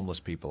homeless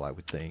people, I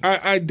would think.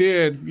 I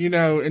did. You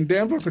know, in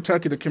Danville,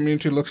 Kentucky, the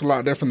community looks a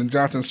lot different than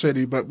Johnson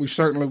City, but we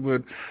certainly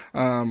would.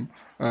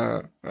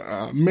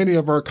 Many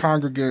of our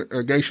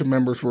congregation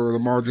members were the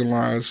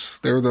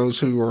marginalized. There are those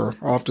who are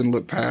often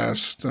looked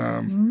past,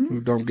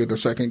 who don't get a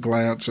second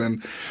glance.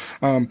 And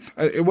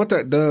what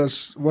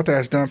that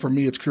has done for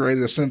me, it's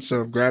created a sense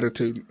of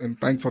gratitude and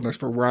thankfulness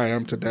for where I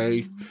am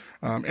today,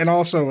 and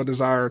also a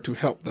desire to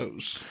help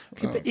those.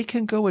 But it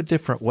can go a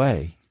different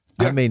way.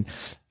 I mean,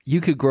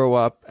 you could grow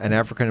up an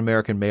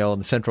African-American male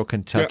in central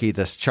Kentucky,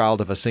 the child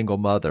of a single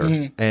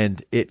mother,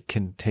 and it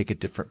can take a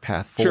different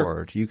path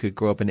forward. You could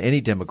grow up in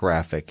any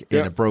demographic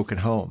in a broken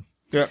home.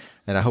 Yeah.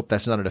 And I hope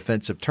that's not an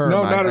offensive term.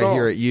 No, not at all. I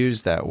hear it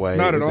used that way.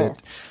 Not at all.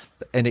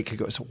 And it could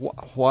go, so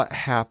what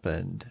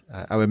happened?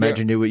 I would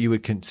imagine you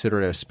would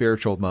consider it a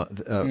spiritual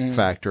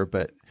factor,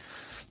 but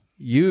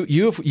you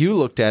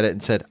looked at it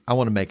and said, I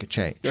want to make a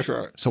change. That's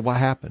right. So what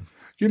happened?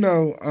 You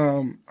know,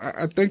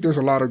 I think there's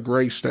a lot of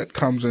grace that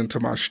comes into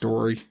my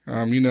story,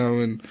 I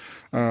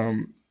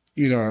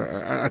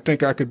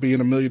think I could be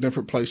in a million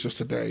different places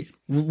today,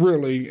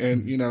 really.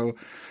 And,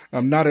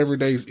 not every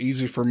day is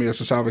easy for me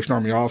as a Salvation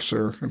Army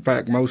officer. In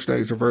fact, most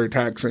days are very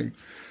taxing.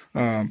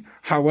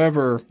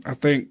 However, I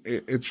think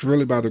it's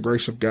really by the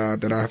grace of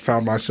God that I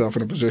found myself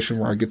in a position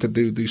where I get to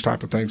do these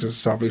type of things as a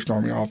Salvation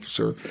Army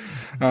officer.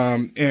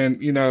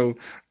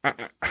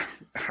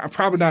 I'm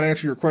probably not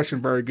answering your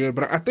question very good,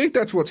 but I think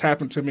that's what's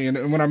happened to me.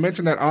 And when I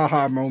mentioned that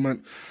aha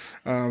moment,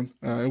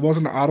 it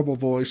wasn't an audible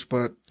voice,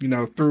 but,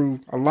 through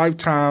a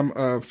lifetime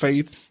of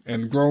faith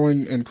and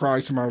growing in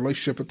Christ and my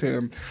relationship with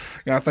Him,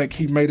 I think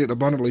He made it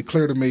abundantly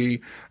clear to me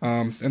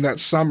in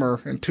that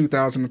summer in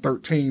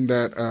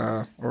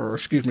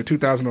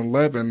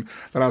 2011,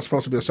 that I was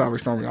supposed to be a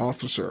Salvation Army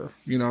officer.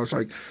 It's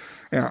like,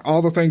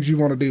 all the things you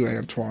want to do,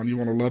 Antoine. You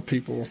want to love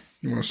people.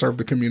 You want to serve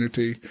the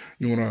community.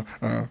 You want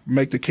to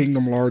make the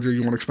kingdom larger.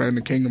 You want to expand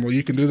the kingdom. Well,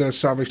 you can do that as a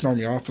Salvation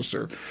Army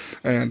officer.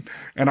 And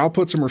I'll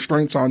put some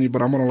restraints on you,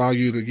 but I'm going to allow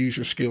you to use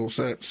your skill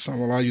sets. I'm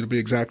going to allow you to be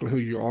exactly who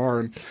you are.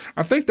 And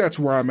I think that's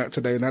where I'm at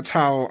today. And that's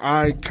how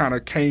I kind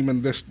of came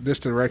in this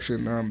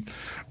direction.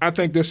 I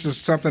think this is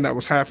something that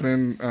was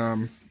happening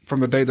from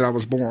the day that I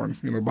was born.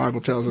 The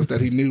Bible tells us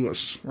that He knew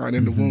us right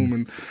in the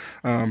womb.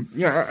 And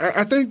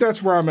I think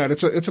that's where I'm at.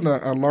 It's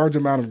a large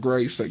amount of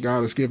grace that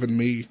God has given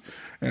me.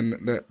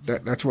 And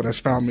that's what has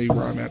found me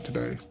where I'm at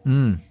today.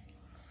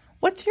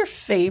 What's your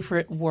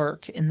favorite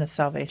work in the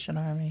Salvation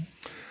Army?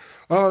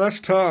 Oh, that's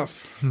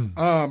tough.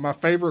 My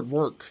favorite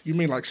work. You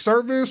mean like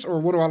service, or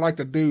what do I like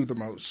to do the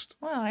most?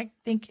 Well, I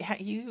think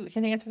you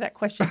can answer that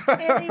question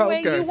any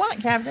way you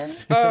want, Captain.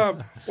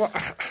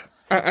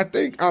 I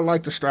think I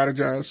like to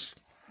strategize.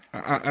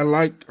 I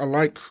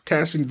like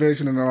casting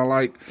vision, and I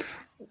like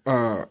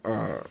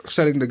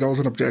setting the goals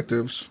and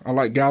objectives. I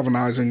like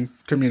galvanizing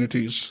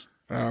communities.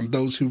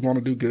 Those who want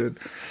to do good.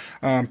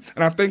 And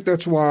I think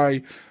that's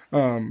why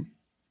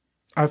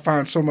I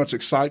find so much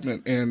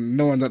excitement in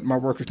knowing that my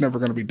work is never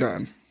going to be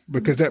done,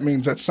 because that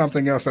means that's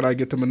something else that I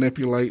get to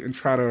manipulate and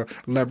try to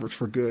leverage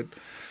for good.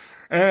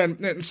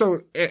 And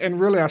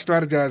really I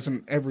strategize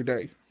in every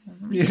day.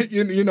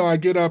 You know, I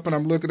get up and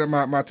I'm looking at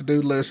my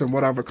to-do list and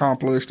what I've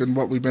accomplished and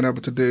what we've been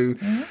able to do.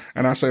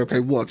 And I say, okay,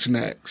 what's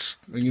next?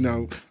 And, you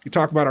know, you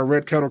talk about our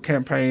Red Kettle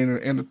campaign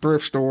and the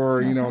thrift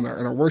store, you know, and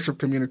our worship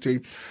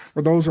community,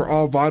 where those are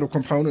all vital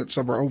components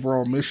of our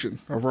overall mission,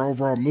 of our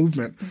overall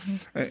movement.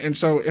 And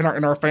so in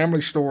our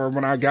family store,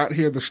 when I got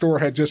here, the store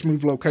had just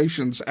moved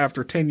locations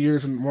after 10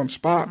 years in one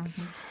spot.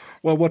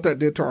 Well, what that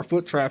did to our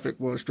foot traffic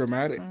was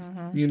dramatic,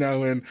 you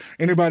know, and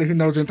anybody who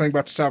knows anything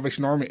about the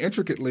Salvation Army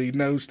intricately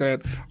knows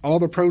that all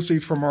the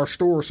proceeds from our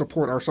store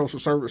support our social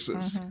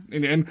services.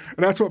 And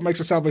that's what makes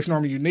the Salvation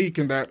Army unique,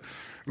 in that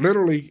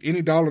literally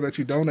any dollar that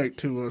you donate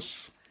to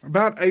us,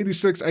 about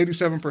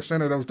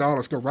 87% of those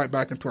dollars go right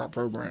back into our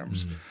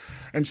programs.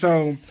 And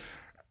so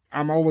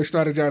I'm always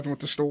strategizing with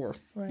the store.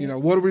 You know,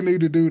 what do we need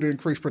to do to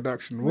increase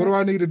production? What do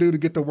I need to do to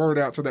get the word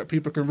out so that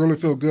people can really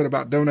feel good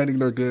about donating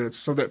their goods,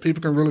 so that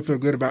people can really feel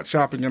good about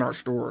shopping in our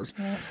stores?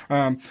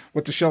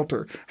 With the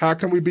shelter, how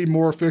can we be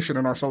more efficient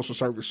in our social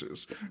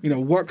services? You know,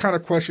 what kind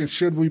of questions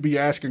should we be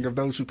asking of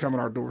those who come in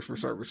our doors for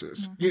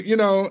services? You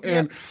know,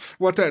 and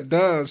what that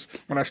does,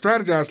 when I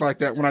strategize like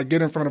that, when I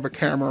get in front of a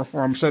camera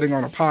or I'm sitting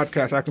on a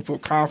podcast, I can feel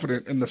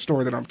confident in the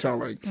story that I'm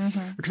telling.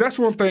 Because that's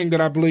one thing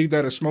that I believe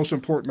that is most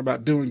important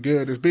about doing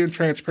good, is being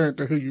transparent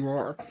to who you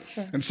are.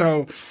 And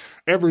so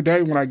every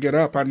day when I get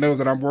up, I know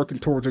that I'm working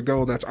towards a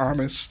goal that's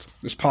honest,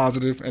 it's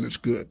positive, and it's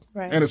good.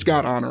 And it's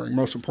God honoring,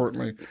 most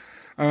importantly.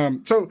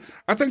 So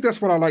I think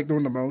that's what I like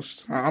doing the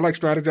most. I like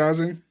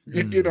strategizing.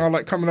 You know, I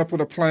like coming up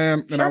with a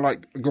plan, and I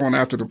like going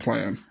after the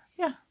plan.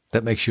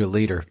 That makes you a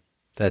leader.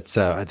 That's,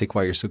 I think,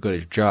 why you're so good at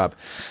your job.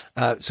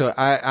 So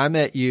I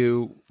met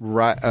you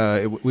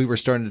right. We were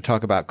starting to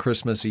talk about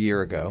Christmas a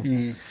year ago,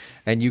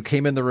 and you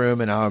came in the room,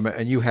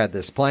 and you had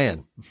this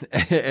plan,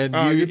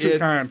 and you're too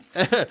kind.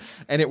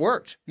 And it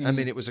worked. I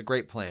mean, it was a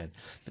great plan.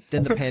 But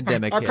then the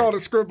pandemic hit. I called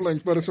it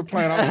scribblings, but it's a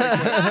plan.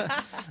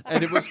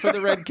 And it was for the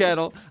Red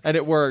Kettle, and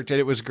it worked, and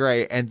it was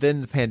great. And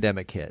then the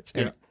pandemic hits,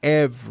 and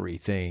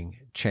everything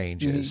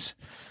changes.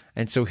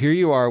 And so here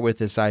you are with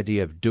this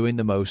idea of doing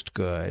the most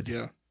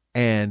good.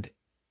 And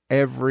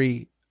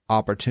every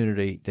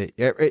opportunity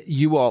that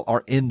you all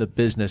are in the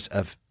business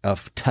of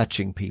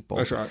touching people,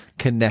 that's right,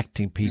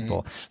 connecting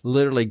people,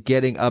 literally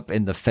getting up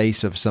in the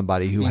face of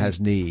somebody who has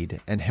need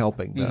and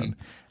helping them.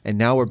 And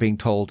now we're being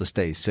told to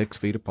stay 6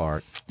 feet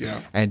apart,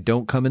 and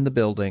don't come in the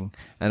building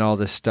and all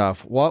this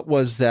stuff. What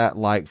was that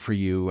like for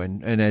you?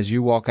 And as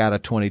you walk out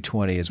of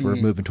 2020, as we're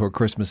moving toward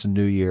Christmas and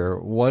New Year,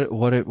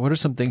 what are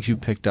some things you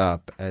picked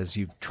up as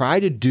you try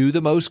to do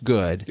the most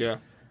good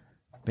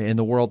in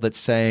the world that's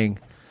saying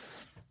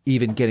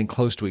even getting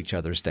close to each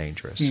other is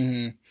dangerous?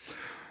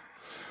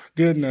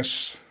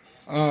 Goodness.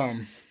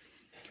 Where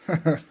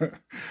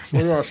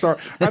do I start?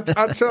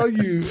 I tell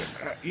you,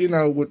 you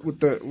know, with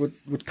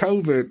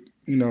COVID,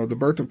 you know, the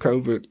birth of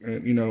COVID,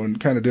 and, you know, and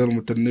kind of dealing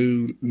with the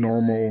new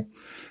normal,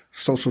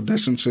 social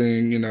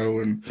distancing, you know,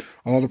 and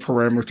all the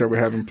parameters that we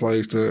have in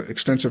place, the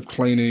extensive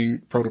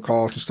cleaning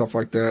protocols and stuff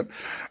like that.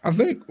 I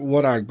think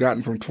what I've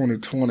gotten from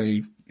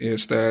 2020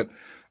 is that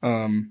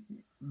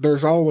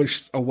there's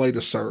always a way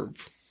to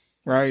serve.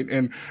 Right.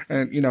 And,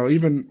 you know,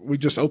 even we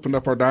just opened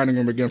up our dining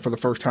room again for the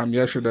first time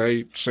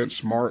yesterday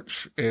since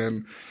March.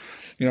 And,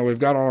 you know, we've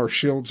got all our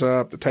shields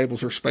up. The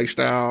tables are spaced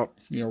out.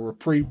 You know, we're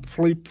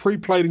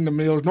pre-plating the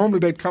meals. Normally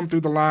they'd come through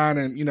the line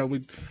and, you know,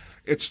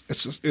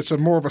 it's a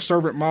more of a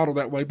servant model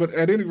that way. But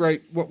at any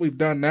rate, what we've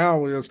done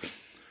now is,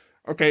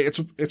 okay,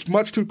 it's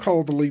much too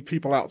cold to leave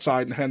people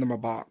outside and hand them a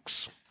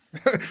box.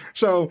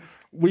 So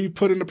we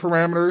put in the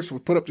parameters, we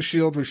put up the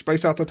shields, we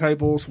space out the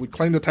tables, we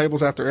clean the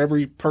tables after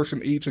every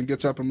person eats and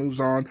gets up and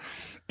moves on,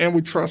 and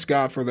we trust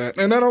God for that.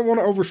 And I don't want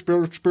to over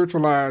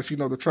spiritualize, you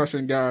know, the trust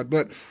in God,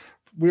 but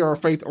we are a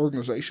faith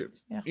organization,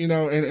 you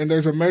know, and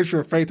there's a measure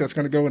of faith that's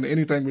going to go into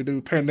anything we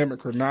do,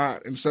 pandemic or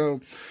not. And so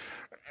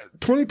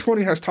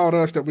 2020 has taught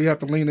us that we have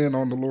to lean in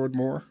on the Lord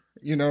more,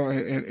 you know,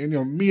 and you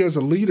know, me as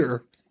a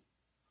leader,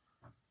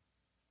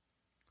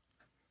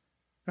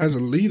 I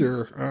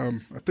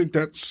think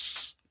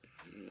that's,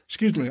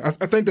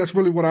 I think that's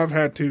really what I've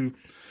had to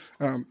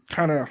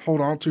kind of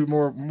hold on to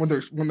more when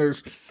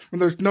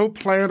there's no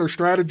plan or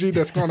strategy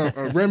that's going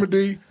to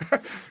remedy,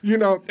 you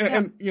know,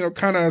 and you know,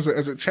 kind of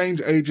as a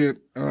change agent,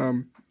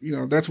 you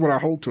know, that's what I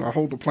hold to. I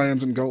hold the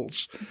plans and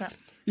goals. Okay.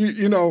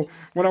 You know,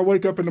 when I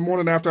wake up in the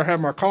morning after I have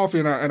my coffee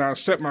and I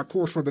set my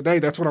course for the day,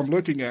 that's what I'm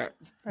looking at.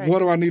 Right. What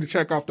do I need to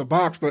check off the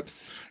box? But,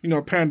 you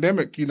know,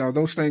 pandemic, you know,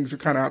 those things are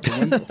kind of out the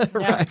window.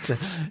 Right.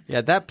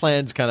 Yeah, that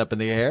plan's kind of up in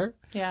the air.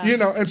 Yeah. You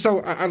know, and so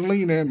I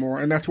lean in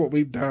more, and that's what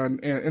we've done.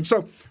 And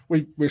so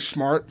we're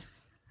smart,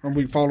 and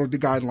we followed the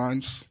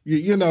guidelines.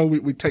 You know,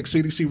 we take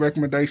CDC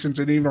recommendations,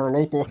 and even our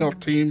local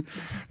health team,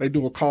 they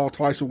do a call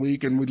twice a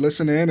week, and we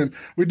listen in, and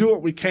we do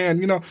what we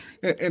can, you know.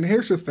 And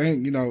here's the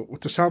thing, you know,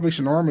 with the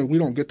Salvation Army, we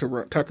don't get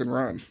to tuck and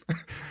run.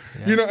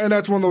 Yeah. You know, and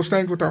that's one of those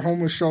things with our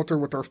homeless shelter,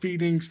 with our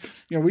feedings.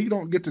 You know, we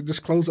don't get to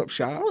just close up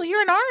shop. Well,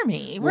 you're an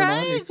army,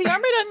 right? The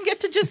army doesn't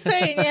get to just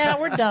say, yeah,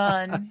 we're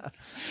done.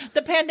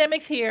 The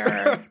pandemic's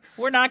here.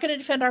 We're not going to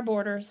defend our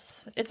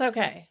borders. It's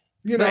okay.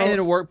 You know,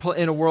 But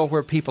in a world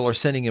where people are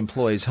sending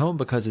employees home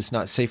because it's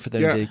not safe for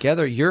them to be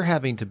together, you're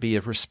having to be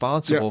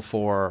responsible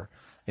for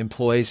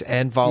employees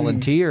and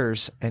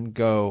volunteers and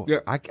go,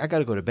 I got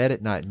to go to bed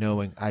at night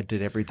knowing I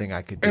did everything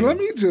I could do. And let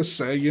me just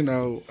say, you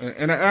know,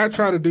 and I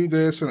try to do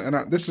this,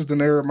 and this is the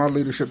area of my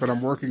leadership that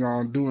I'm working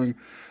on doing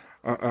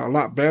a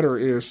lot better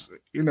is,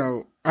 you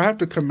know, I have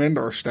to commend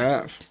our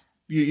staff,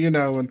 you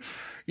know, and,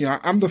 you know,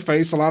 I'm the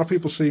face. A lot of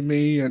people see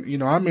me and, you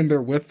know, I'm in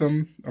there with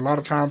them a lot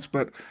of times,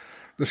 but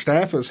the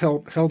staff has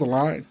held the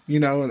line, you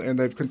know, and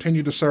they've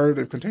continued to serve.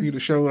 They've continued to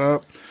show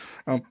up.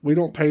 We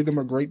don't pay them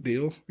a great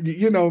deal.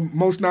 You know,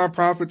 most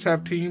nonprofits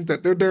have teams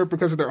that they're there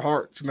because of their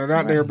hearts, and they're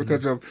not there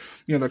because of,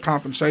 you know, the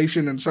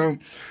compensation. And so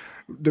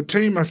the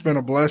team has been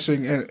a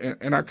blessing,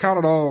 and I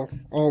count it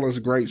all as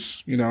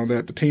grace, you know,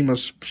 that the team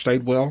has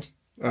stayed well.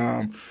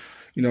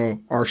 You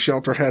know, our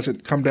shelter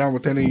hasn't come down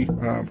with any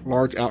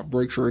large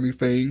outbreaks or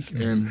anything,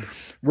 and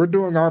we're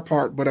doing our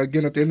part. But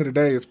again, at the end of the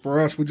day, it's for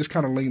us. We just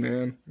kind of lean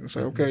in and say,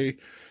 okay,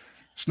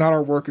 it's not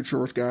our work, it's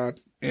yours, God.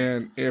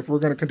 And if we're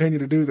going to continue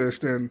to do this,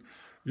 then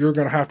you're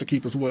going to have to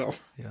keep us well.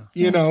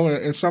 You know,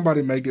 and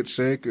somebody may get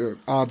sick.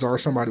 Odds are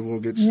somebody will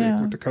get sick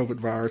with the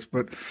COVID virus.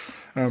 But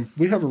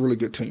we have a really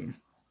good team,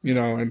 you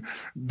know, and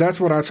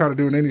that's what I try to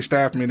do in any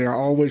staff meeting. I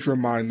always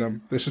remind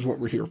them, this is what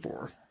we're here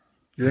for.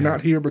 You're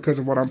not here because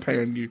of what I'm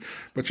paying you,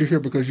 but you're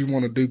here because you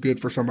want to do good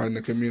for somebody in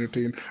the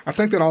community. And I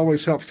think that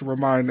always helps to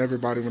remind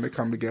everybody when they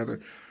come together.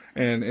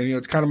 And you know,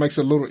 it kind of makes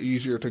it a little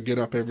easier to get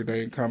up every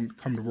day and come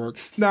to work.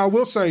 Now, I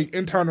will say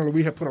internally,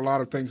 we have put a lot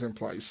of things in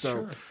place.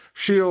 So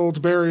shields,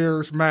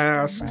 barriers,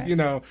 masks, you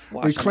know,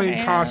 we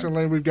clean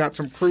constantly. We've got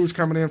some crews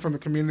coming in from the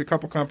community, a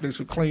couple companies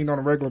who clean on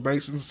a regular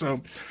basis.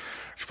 So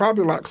it's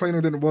probably a lot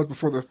cleaner than it was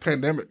before the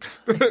pandemic,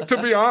 to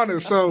be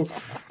honest. So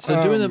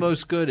doing the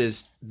most good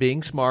is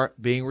being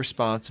smart, being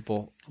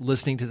responsible,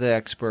 listening to the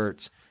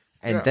experts,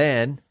 and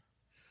then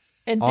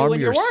arm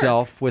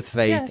yourself with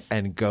faith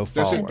and go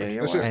forward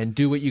and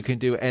do what you can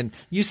do. And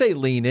you say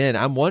lean in.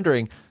 I'm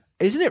wondering,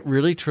 isn't it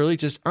really, truly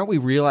just, aren't we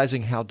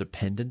realizing how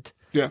dependent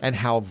and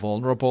how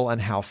vulnerable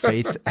and how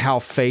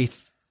faith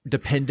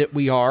dependent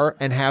we are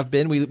and have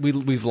been?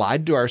 We've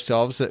lied to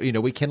ourselves. You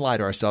know, we can lie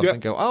to ourselves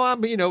and go, oh,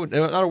 I'm, you know,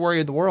 not a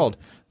worry in the world.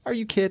 Are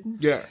you kidding?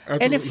 Yeah,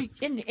 absolutely.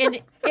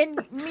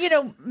 And you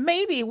know,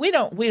 maybe we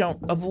don't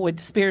avoid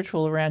the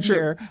spiritual around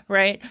here,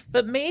 right?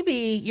 But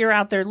maybe you're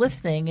out there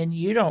listening and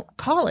you don't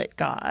call it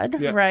God,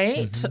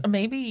 right?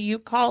 Maybe you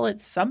call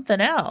it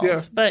something else.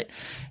 Yeah. But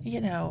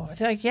you know,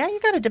 it's like, you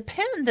got to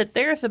depend that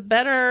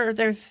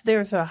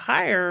there's a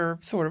higher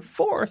sort of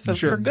force of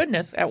for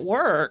goodness at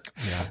work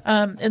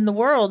in the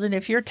world, and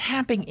if you're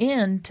tapping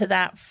into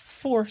that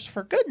force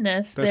for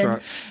goodness,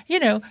 then you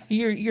know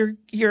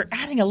you're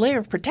adding a layer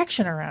of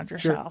protection around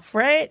yourself,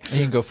 right? And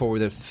you can go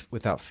forward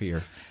without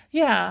fear.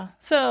 Yeah.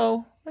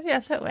 So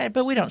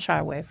but we don't shy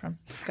away from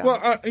God.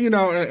 Well, you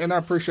know, and I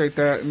appreciate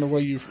that and the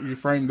way you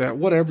frame that.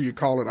 Whatever you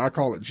call it, I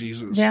call it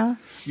Jesus. Yeah.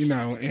 You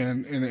know,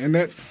 and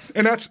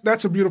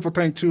that's a beautiful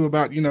thing too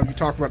about, you know, you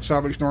talk about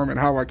Salvation Army and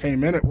how I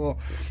came in it. Well,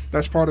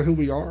 that's part of who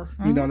we are.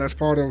 You know, that's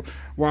part of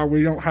why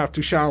we don't have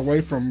to shy away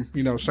from,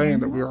 you know,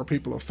 saying that we are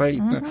people of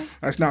faith.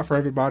 That's not for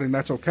everybody, and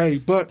that's okay.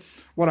 But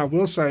what I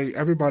will say,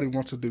 everybody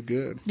wants to do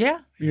good. Yeah.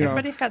 You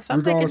Everybody's know, got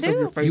something regardless to do. of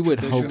your faith You would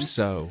tradition, hope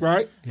so.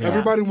 Right? Yeah.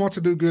 Everybody wants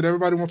to do good.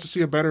 Everybody wants to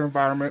see a better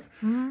environment.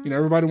 You know,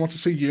 everybody wants to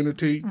see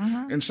unity.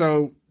 And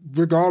so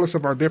regardless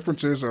of our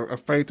differences of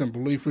faith and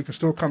belief, we can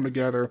still come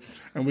together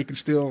and we can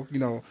still, you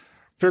know,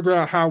 figure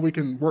out how we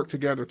can work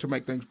together to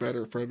make things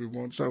better for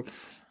everyone. So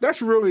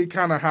that's really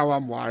kind of how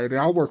I'm wired. And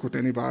I'll work with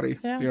anybody.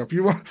 Yeah. You know, if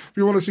you want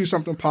to see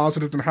something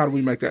positive, then how do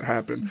we make that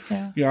happen?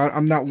 Yeah. You know,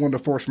 I'm not one to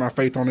force my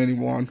faith on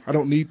anyone. I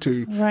don't need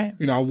to. Right.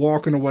 You know, I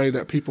walk in a way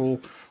that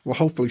people will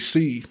hopefully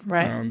see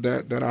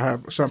that I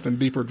have something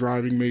deeper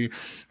driving me.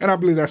 And I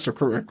believe that's the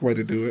correct way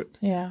to do it.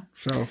 Yeah.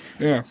 So,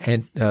 yeah.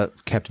 And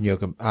Captain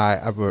Yoakum,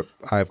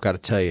 I've got to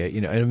tell you, you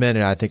know, in a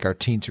minute, I think our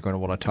teens are going to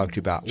want to talk to you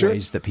about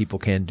ways that people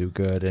can do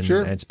good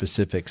and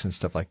specifics and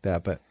stuff like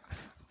that. But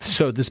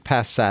so this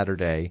past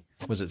Saturday,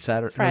 was it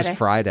Saturday? Friday. It was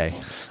Friday.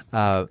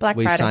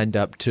 We Friday. signed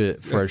up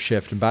for a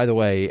shift. And by the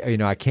way, you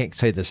know, I can't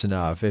say this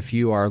enough. If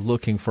you are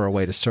looking for a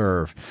way to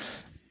serve,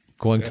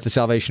 going to the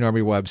Salvation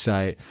Army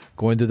website,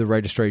 going through the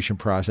registration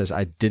process,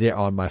 I did it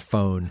on my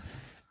phone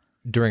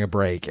during a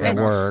break at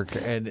work.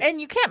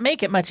 And you can't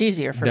make it much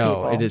easier for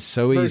people. No, it is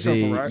so Very easy.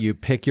 simple, right? You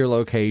pick your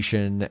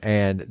location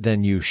and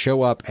then you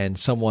show up and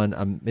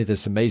someone,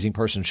 this amazing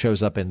person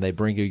shows up and they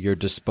bring you your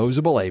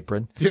disposable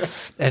apron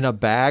and a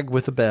bag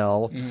with a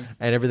bell and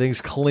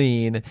everything's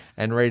clean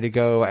and ready to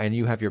go. And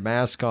you have your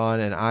mask on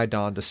and I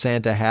donned a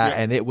Santa hat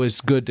and it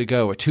was good to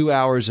go. 2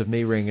 hours of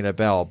me ringing a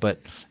bell.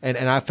 And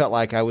I felt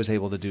like I was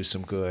able to do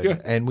some good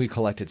and we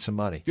collected some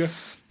money. Yeah.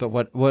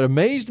 But what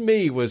amazed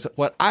me was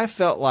what I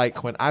felt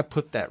like when I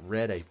put that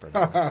red apron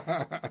on.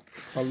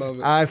 I love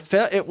it. I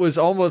felt it was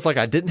almost like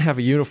I didn't have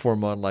a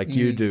uniform on like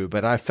you do,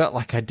 but I felt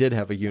like I did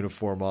have a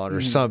uniform on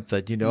or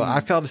something. You know, I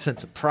felt a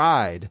sense of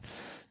pride.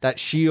 That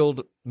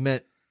shield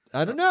meant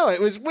I don't know. It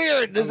was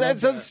weird. Does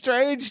that sound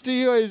strange to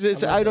you?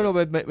 I don't know,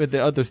 but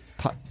the other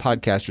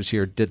podcasters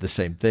here did the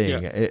same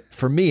thing. Yeah.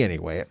 For me,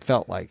 anyway, it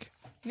felt like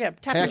Yeah,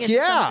 tapping Heck into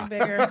yeah. something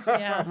bigger.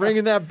 Yeah.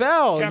 ringing that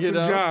bell. Captain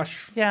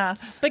Josh. Yeah.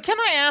 But can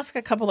I ask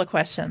a couple of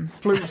questions?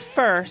 Please.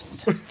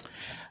 First,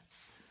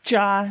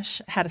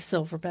 Josh had a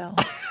silver bell.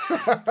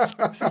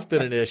 This has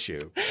been an issue.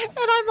 And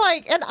I'm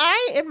like, and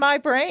I, in my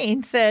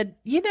brain, said,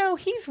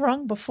 he's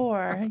rung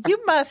before.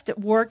 You must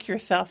work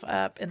yourself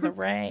up in the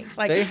ranks.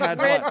 Like They had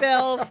red what?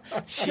 bells,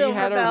 silver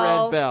had a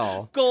bells, red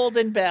bell.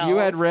 golden bells. You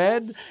had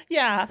red,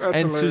 Yeah. That's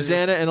and hilarious.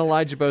 Susanna and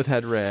Elijah both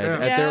had red at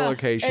their Yeah.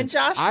 locations. And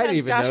Josh, I didn't had,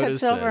 even Josh had notice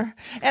silver.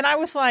 that. And I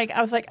was like,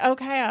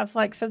 okay.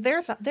 So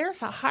there's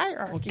a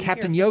hierarchy.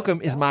 Captain here.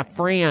 Yoakum is my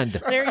friend.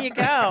 There you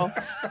go.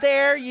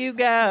 There you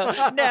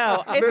go.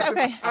 No, it's Listen,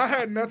 okay. I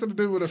had nothing to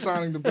do with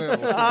assigning the bell.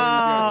 So there you go.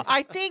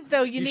 I think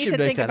though you need should to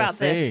make think that a about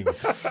this.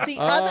 thing. The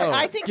other,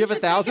 I think give you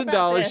should think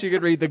about $1,000, this. you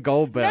could read the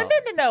gold bell.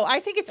 No. I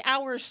think it's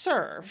hours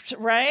served,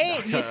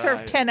 right? You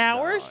serve 10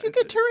 hours, you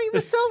get to ring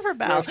the silver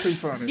bell. That's too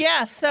funny.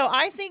 Yeah, so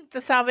I think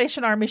the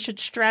Salvation Army should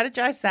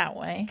strategize that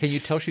way. Can you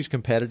tell she's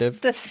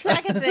competitive? The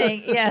second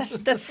thing,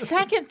 the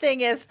second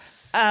thing is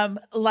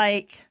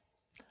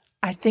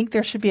I think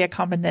there should be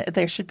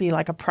there should be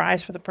like a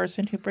prize for the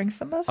person who brings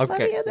the most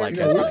money in their like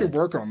Yeah, we could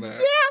work on that.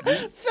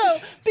 So,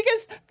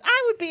 because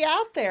I would be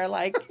out there,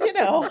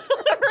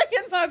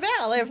 ringing my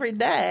bell every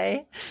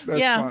day. That's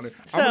yeah. funny.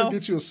 So, I'm going to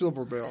get you a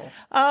silver bell.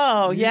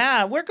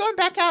 yeah. We're going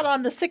back out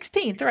on the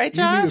 16th, right,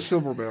 You need a Josh?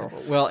 silver bell.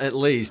 Well, at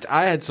least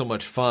I had so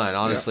much fun.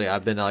 Honestly,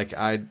 I've been like,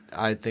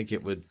 I think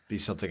it would be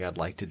something I'd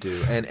like to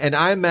do. And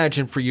I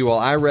imagine for you all,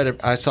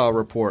 I saw a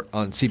report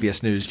on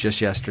CBS News just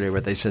yesterday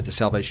where they said the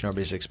Salvation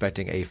Army is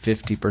expecting a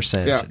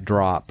 50%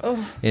 drop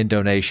in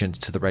donations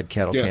to the Red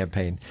Kettle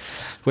campaign,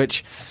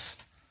 which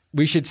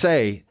we should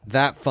say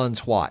that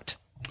funds what?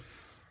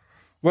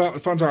 Well, it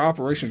funds our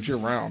operations year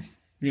round,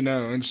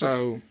 and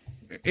so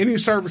any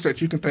service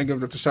that you can think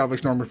of that the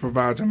Salvation Army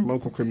provides in the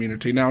local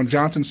community. Now, in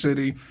Johnson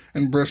City,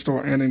 in Bristol,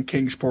 and in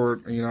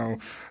Kingsport, the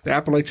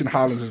Appalachian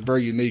Highlands is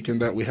very unique in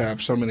that we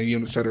have so many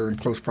units that are in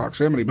close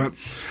proximity. But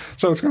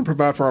so it's going to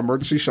provide for our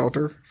emergency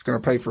shelter. It's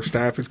going to pay for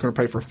staff. It's going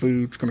to pay for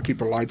food. It's going to keep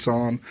the lights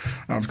on.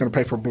 It's going to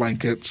pay for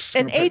blankets.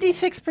 And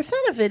 86%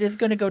 of it is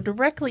going to go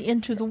directly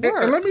into the work.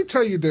 And let me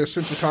tell you this,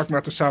 since we're talking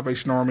about the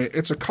Salvation Army,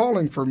 it's a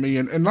calling for me,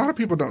 and a lot of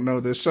people don't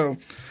know this. So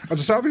as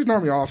a Salvation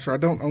Army officer, I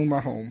don't own my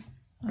home.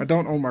 I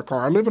don't own my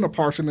car. I live in a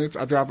parsonage.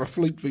 I drive a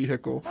fleet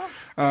vehicle.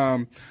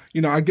 I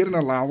get an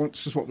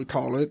allowance, is what we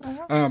call it.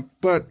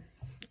 But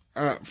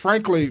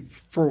frankly,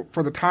 for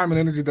the time and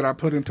energy that I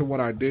put into what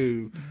I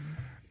do,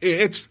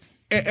 it's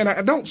and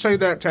I don't say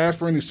that to ask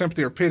for any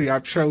sympathy or pity.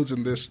 I've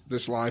chosen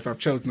this life. I've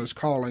chosen this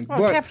calling. Well,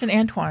 but Captain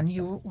Antoine,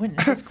 you went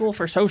to school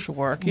for social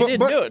work. You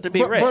didn't do it to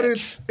be rich. But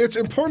it's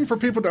important for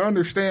people to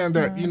understand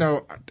that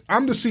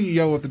I'm the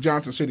CEO of the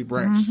Johnson City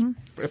branch.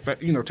 If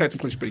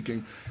technically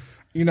speaking.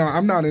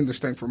 I'm not in this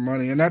thing for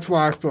money, and that's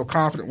why I feel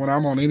confident when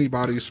I'm on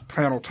anybody's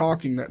panel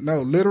talking that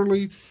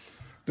literally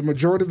the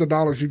majority of the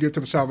dollars you give to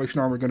the Salvation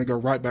Army are going to go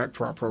right back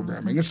to our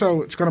programming. And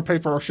so it's going to pay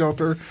for our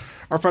shelter,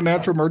 our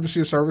financial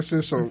emergency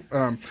services. So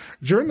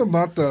during the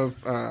month of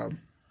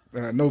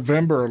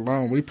November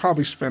alone, we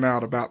probably spent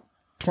out about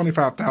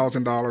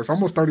 $25,000,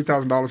 almost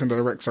 $30,000 in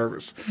direct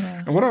service.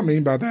 Yeah. And what I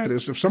mean by that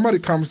is if somebody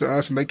comes to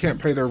us and they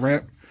can't pay their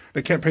rent,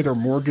 they can't pay their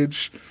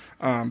mortgage,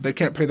 they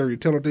can't pay their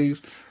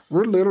utilities,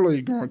 we're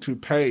literally going to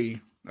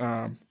pay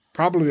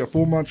probably a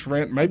full month's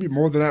rent, maybe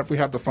more than that if we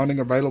have the funding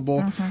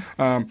available.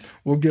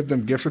 We'll give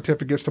them gift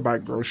certificates to buy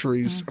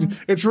groceries.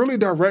 It's really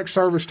direct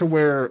service to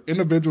where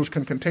individuals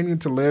can continue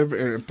to live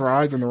and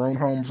thrive in their own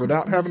homes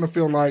without having to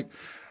feel like,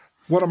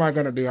 what am I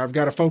going to do? I've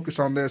got to focus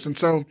on this. And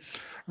so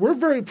we're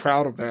very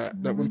proud of that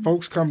when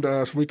folks come to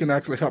us, we can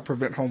actually help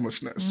prevent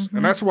homelessness.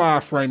 And that's why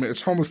I frame it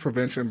as homeless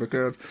prevention,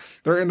 because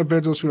there are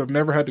individuals who have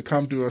never had to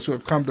come to us, who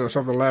have come to us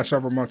over the last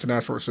several months and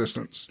asked for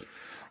assistance.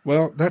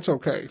 Well, that's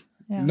okay.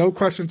 Yeah. No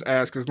questions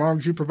asked. As long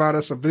as you provide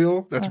us a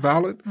bill that's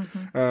valid,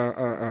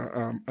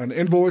 an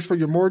invoice for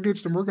your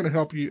mortgage, then we're going to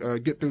help you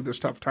get through this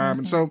tough time.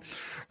 And so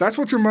that's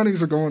what your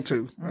monies are going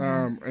to.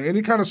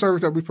 Any kind of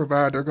service that we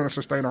provide, they're going to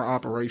sustain our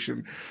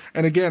operation.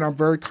 And again, I'm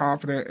very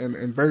confident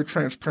and very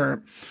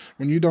transparent.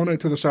 When you donate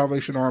to the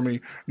Salvation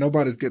Army,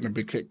 nobody's getting a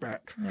big kickback.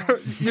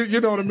 Yeah. you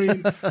know what I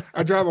mean?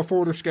 I drive a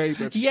Ford Escape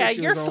that's 6 years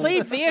your old.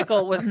 fleet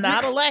vehicle was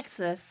not a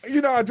Lexus.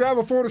 I drive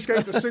a Ford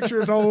Escape that's 6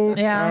 years old.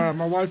 Yeah.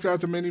 My wife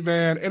drives a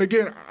minivan. And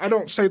again, I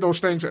don't say those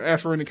things to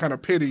ask for any kind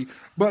of pity,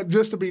 but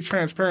just to be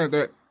transparent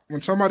that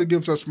when somebody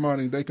gives us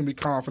money, they can be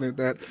confident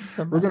that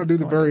we're going to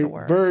do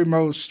very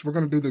most, we're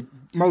going to do the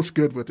most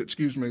good with it,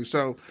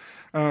 So,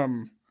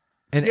 and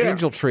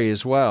Angel Tree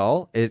as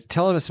well.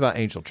 Tell us about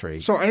Angel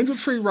Tree. So Angel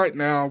Tree right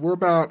now, we're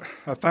about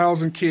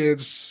 1,000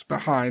 kids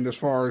behind as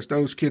far as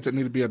those kids that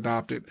need to be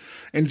adopted.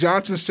 In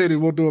Johnson City,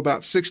 we'll do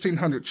about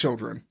 1,600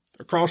 children.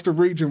 Across the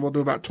region, we'll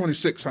do about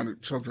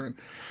 2,600 children.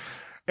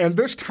 And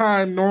this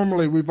time,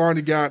 normally, we've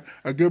already got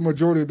a good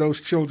majority of those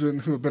children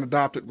who have been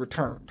adopted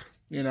returned.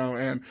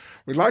 And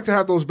we'd like to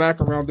have those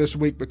back around this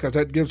week because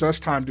that gives us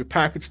time to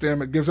package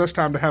them. It gives us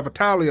time to have a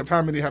tally of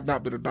how many have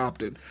not been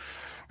adopted.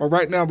 Well,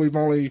 right now we've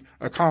only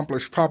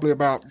accomplished probably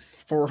about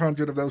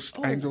 400 of those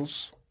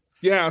angels.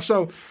 Yeah,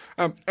 so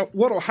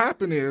what'll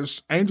happen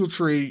is Angel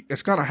Tree,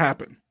 it's going to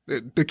happen.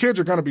 The kids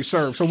are going to be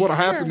served. So what'll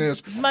happen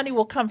is money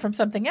will come from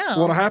something else.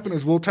 What'll happen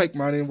is we'll take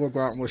money and we'll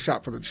go out and we'll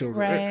shop for the children.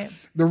 Right.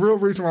 The real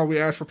reason why we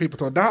ask for people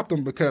to adopt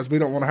them because we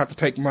don't want to have to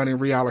take money and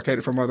reallocate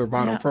it from other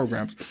vital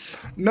programs.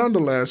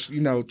 Nonetheless,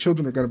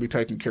 children are going to be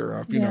taken care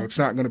of. It's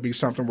not going to be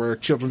something where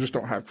children just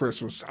don't have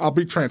Christmas. I'll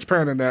be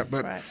transparent in that,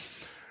 but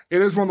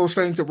it is one of those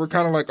things that we're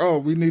kind of like,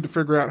 we need to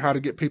figure out how to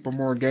get people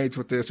more engaged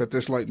with this at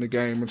this late in the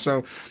game. And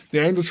so the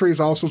Angel Tree is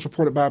also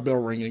supported by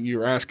bell ringing.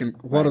 You're asking,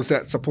 what does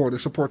that support? It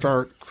supports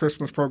our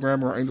Christmas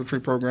program or Angel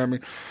Tree programming.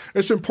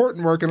 It's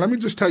important work. And let me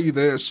just tell you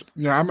this,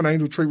 I'm an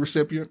Angel Tree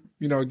recipient.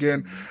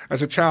 Again,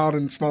 as a child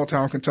in small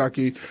town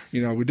Kentucky,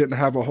 we didn't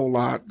have a whole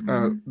lot.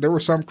 There were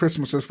some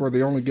Christmases where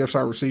the only gifts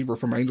I received were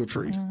from Angel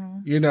Tree,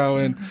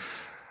 and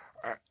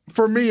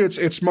for me,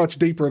 it's much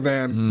deeper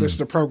than this is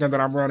a program that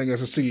I'm running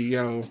as a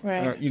CEO.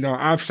 Right.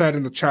 I've sat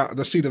in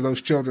the seat of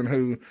those children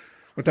who,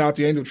 without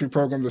the Angel Tree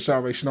program, the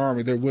Salvation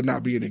Army, there would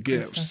not be any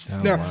gifts.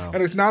 And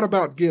it's not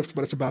about gifts,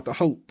 but it's about the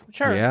hope.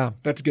 Sure. Yeah.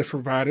 That the gifts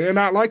provided. And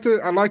I like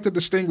to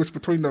distinguish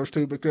between those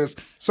two because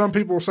some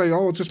people say,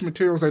 it's just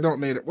materials, they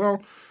don't need it.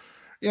 Well,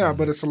 yeah,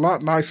 but it's a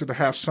lot nicer to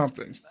have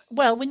something.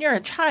 Well, when you're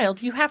a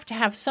child, you have to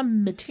have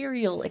some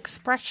material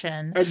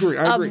expression I agree.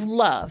 of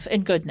love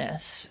and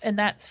goodness, and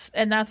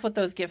that's what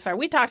those gifts are.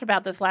 We talked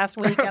about this last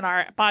week in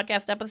our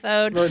podcast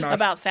episode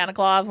about Santa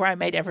Claus, where I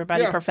made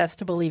everybody profess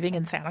to believing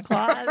in Santa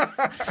Claus,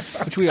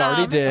 which we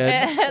already did,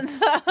 and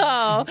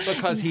so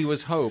because he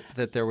was hope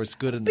that there was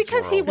good in this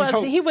because world.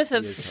 he was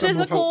a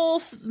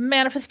physical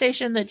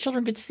manifestation that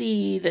children could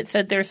see that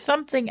said there's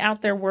something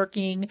out there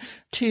working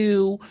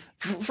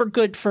for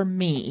good for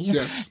me.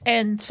 Yes.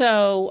 And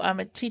so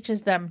it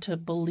teaches them to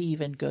believe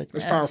in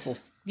goodness. It's powerful.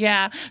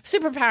 Yeah,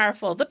 super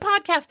powerful. The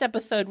podcast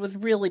episode was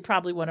really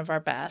probably one of our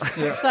best.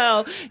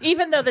 So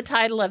even though the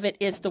title of it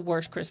is the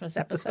worst Christmas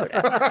episode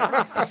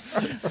ever.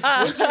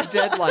 What's your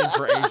deadline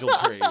for Angel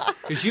Tree?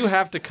 Because you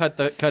have to cut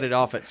it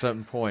off at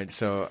some point.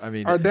 So, I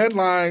mean, our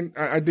deadline,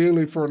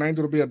 ideally, for an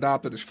angel to be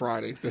adopted is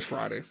this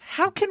Friday.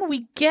 How can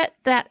we get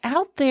that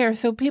out there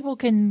so people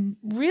can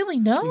really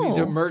know? We need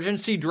to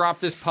emergency drop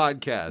this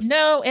podcast.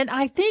 No, and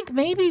I think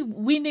maybe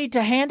we need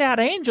to hand out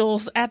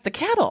angels at the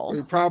kettle.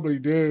 We probably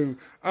do.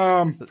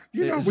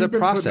 It's a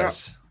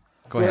process.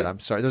 Go ahead. I'm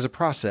sorry. There's a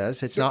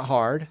process. It's not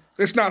hard.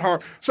 It's not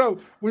hard. So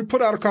we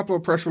put out a couple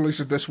of press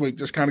releases this week,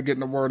 just kind of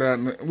getting the word out,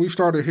 and we've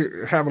started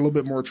to have a little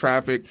bit more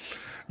traffic.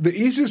 The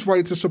easiest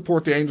way to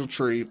support the Angel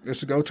Tree is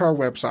to go to our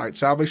website,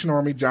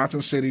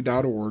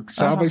 salvationarmyjohnsoncity.org,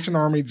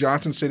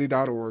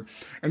 salvationarmyjohnsoncity.org,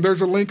 and there's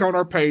a link on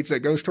our page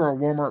that goes to our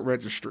Walmart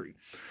registry.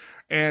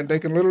 And they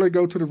can literally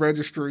go to the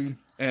registry,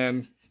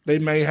 and they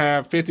may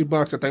have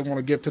 $50 that they want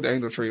to give to the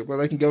Angel Tree. Well,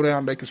 they can go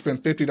down, they can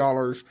spend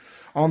 $50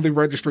 on the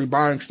registry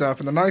buying stuff.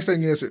 And the nice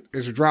thing is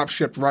it's drop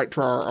shipped right to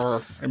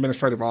our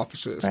administrative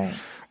offices. Right.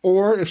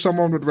 Or if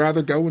someone would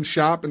rather go and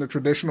shop in the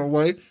traditional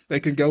way, they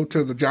can go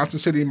to the Johnson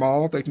City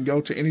Mall. They can go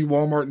to any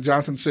Walmart in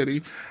Johnson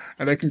City,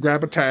 and they can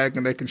grab a tag,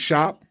 and they can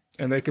shop,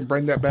 and they can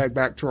bring that bag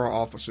back to our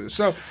offices.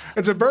 So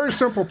it's a very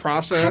simple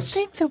process. I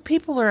think, though,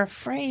 people are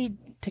afraid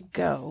to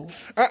go.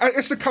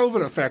 It's the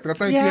COVID effect. I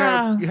think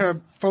you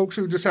have folks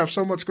who just have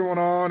so much going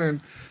on,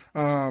 and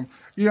I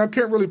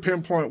can't really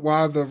pinpoint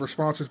why the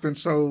response has been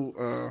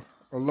so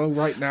low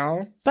right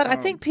now. But I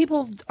think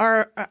people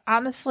are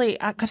honestly,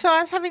 so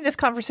I was having this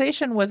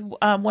conversation with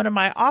one of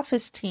my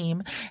office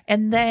team,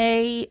 and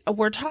they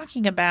were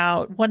talking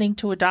about wanting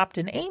to adopt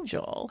an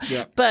angel.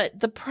 Yeah. But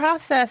the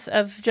process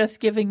of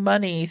just giving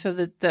money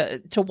to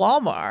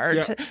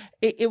Walmart,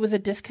 it was a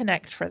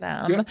disconnect for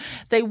them. Yeah.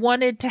 They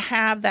wanted to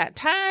have that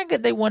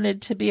tag. They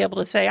wanted to be able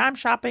to say, I'm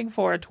shopping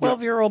for a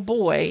 12-year-old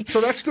boy.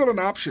 So that's still an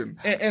option.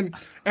 And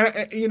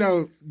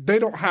they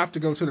don't have to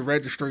go to the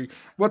registry.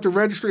 What the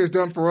registry has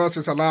done for us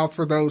is allowed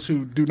for those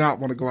who do not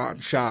want to go out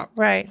and shop.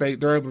 Right.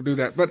 They're able to do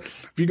that. But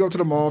if you go to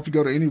the mall, if you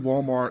go to any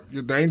Walmart,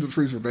 the Angel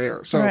Trees are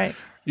there. So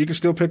you can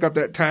still pick up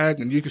that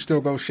tag, and you can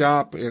still go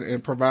shop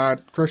and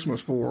provide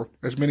Christmas for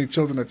as many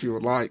children that you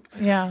would like.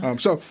 Yeah.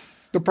 So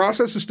the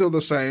process is still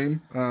the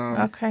same.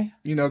 Okay.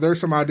 There's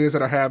some ideas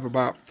that I have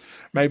about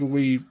maybe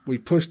we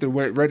push the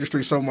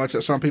registry so much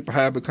that some people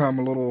have become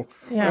a little,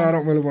 I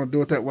don't really want to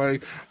do it that way.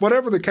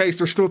 Whatever the case,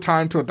 there's still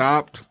time to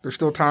adopt. There's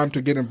still time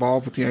to get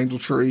involved with the Angel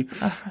Tree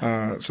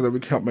so that we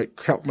can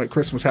help make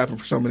Christmas happen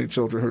for so many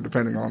children who are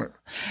depending on it.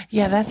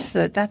 Yeah,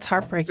 that's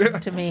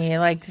heartbreaking to me.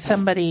 Like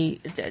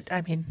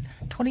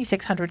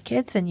 2,600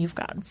 kids, and you've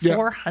got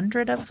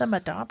 400 of them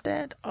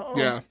adopted. Oh.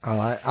 Yeah.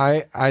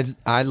 I'm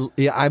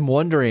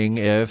wondering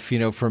if,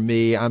 for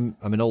me, I'm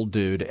an old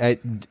dude.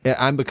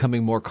 I'm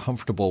becoming more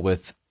comfortable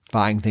with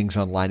buying things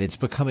online. It's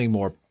becoming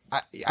more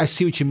I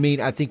see what you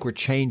mean. I think we're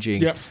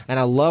changing. Yep. And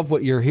I love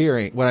what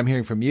I'm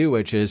hearing from you,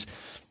 which is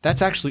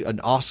that's actually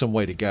an awesome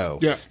way to go.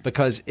 Yeah.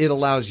 Because it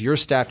allows your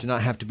staff to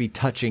not have to be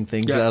touching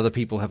things that other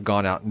people have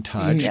gone out and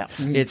touched. Yeah.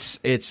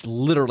 It's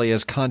literally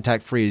as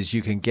contact free as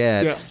you can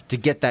get to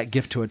get that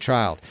gift to a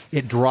child.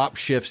 It drop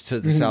shifts to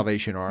the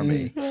Salvation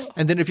Army.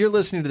 And then if you're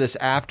listening to this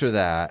after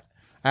that,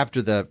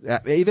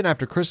 even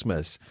after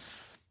Christmas,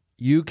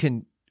 you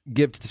can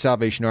give to the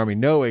Salvation Army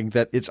knowing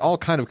that it's all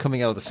kind of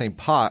coming out of the same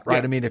pot, right?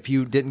 Yeah. I mean, if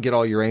you didn't get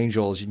all your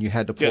angels and you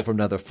had to pull from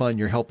another fund,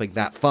 you're helping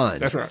that fund.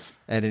 That's right.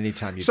 At any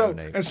time you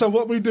donate. And so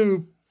what we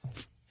do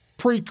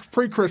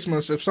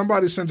pre-Christmas, if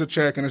somebody sends a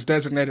check and it's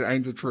designated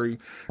Angel Tree,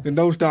 then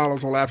those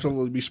dollars will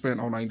absolutely be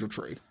spent on Angel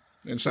Tree.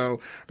 And so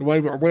the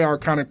way our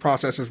accounting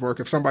processes work,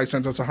 if somebody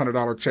sends us a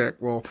 $100 check,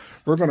 well,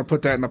 we're going to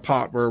put that in a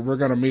pot where we're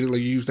going to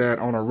immediately use that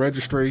on our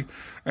registry,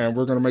 and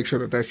we're going to make sure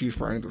that that's used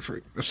for Angel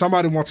Tree. If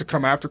somebody wants to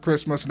come after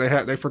Christmas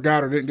and they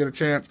forgot or didn't get a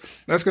chance,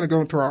 that's going to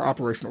go into our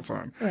operational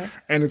fund. Right.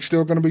 And it's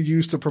still going to be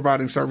used to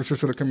providing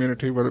services to the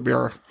community, whether it be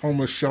our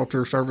homeless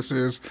shelter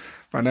services,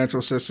 financial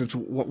assistance,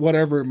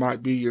 whatever it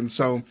might be. And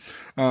so,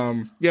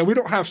 we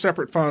don't have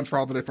separate funds for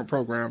all the different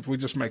programs. We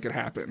just make it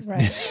happen.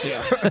 Right.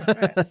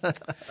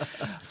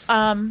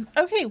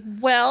 Okay.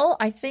 Well,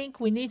 I think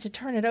we need to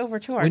turn it over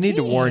to our We need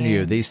to team. warn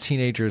you, these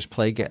teenagers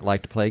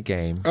like to play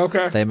games.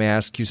 Okay. They may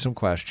ask you some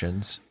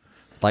questions,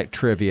 like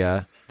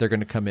trivia. They're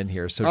going to come in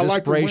here. So I just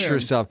like to brace win.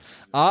 yourself.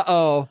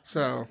 Uh-oh.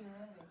 So...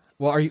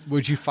 Well,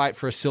 would you fight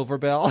for a silver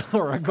bell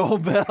or a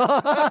gold bell?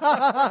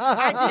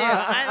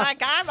 I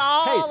do. I'm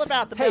all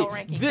about the bell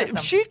ranking system.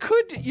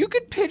 You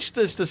could pitch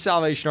this to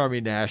Salvation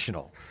Army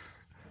National.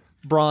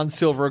 Bronze,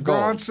 silver, gold.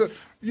 I think...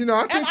 And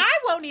I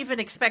won't even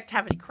expect to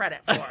have any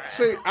credit for it.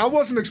 See, I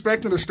wasn't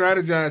expecting to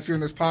strategize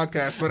during this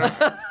podcast, but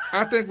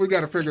I think we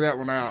got to figure that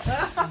one out.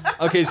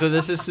 Okay, so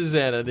this is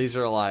Susanna. These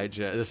are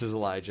Elijah. This is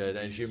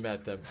Elijah, as you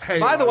met them.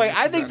 Hey, By the way,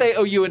 Elijah, I think they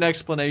owe you an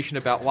explanation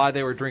about why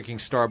they were drinking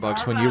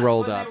Starbucks when you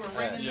rolled up.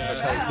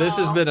 Because this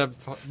has been a...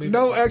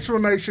 No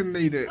explanation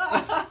needed.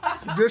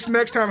 Just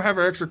next time, have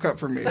an extra cup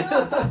for me.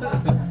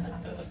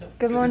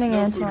 Good morning,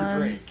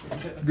 Antoine.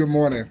 Good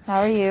morning.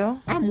 How are you?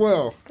 I'm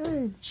well.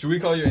 Good. Should we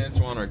call you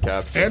Antoine or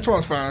Captain?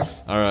 Antoine's fine.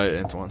 All right,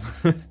 Antoine.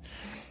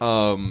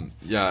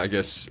 I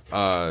guess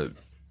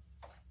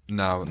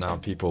now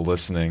people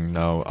listening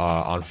know.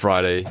 On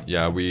Friday,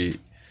 we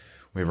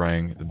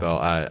rang the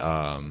bell at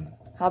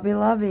Hobby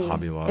Lobby.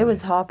 Hobby Lobby. It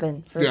was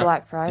hopping for Yeah.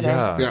 Black Friday.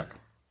 Yeah.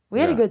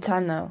 We had a good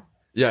time though.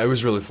 Yeah, it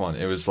was really fun.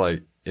 It was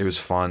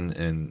fun,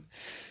 and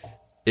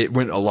it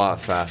went a lot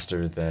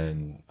faster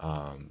than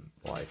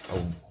like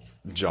a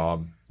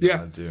job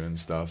doing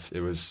stuff.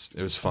 It was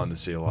fun to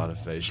see a lot of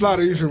faces. It's a lot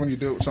easier when you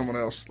do it with someone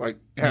else. Like,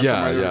 have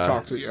somebody there to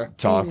talk to you.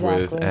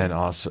 With, Exactly. and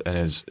also,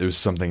 it was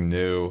something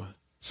new,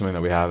 something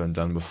that we haven't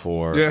done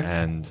before. Yeah.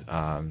 And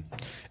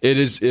it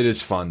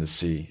is fun to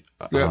see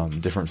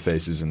different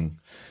faces and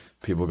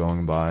people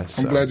going by.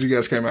 So. I'm glad you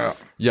guys came out.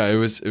 Yeah, it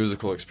was a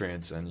cool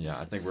experience, and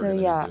I think we're So gonna be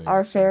doing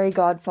our it soon. fairy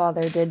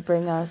godfather did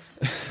bring us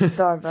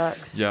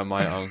Starbucks. Yeah,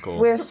 my uncle,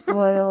 We're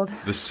spoiled.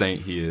 the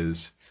saint he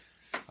is,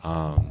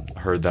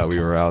 heard that we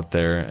were out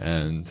there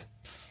and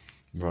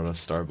brought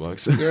us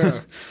Starbucks.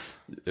 Yeah.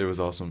 It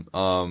was awesome.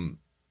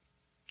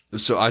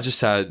 So I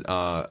just had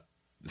the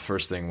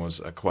first thing was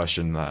a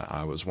question that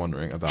I was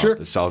wondering about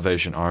the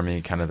Salvation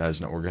Army kind of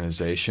as an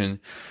organization,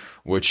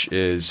 which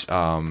is,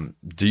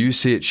 do you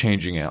see it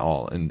changing at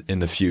all in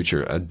the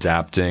future,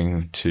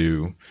 adapting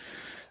to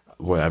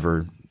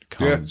whatever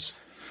comes? Yeah.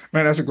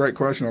 Man, that's a great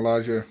question,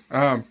 Elijah.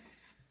 I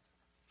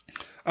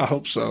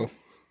hope so.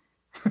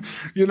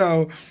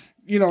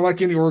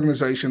 Like any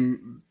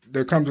organization,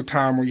 there comes a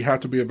time where you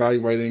have to be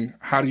evaluating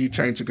how do you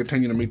change to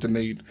continue to meet the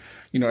need.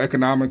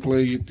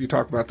 Economically, you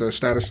talk about the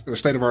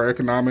state of our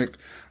economic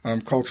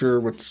culture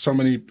with so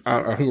many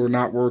who are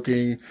not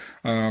working,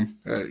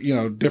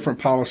 different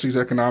policies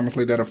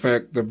economically that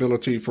affect the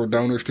ability for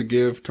donors to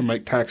give, to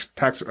make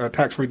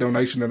tax-free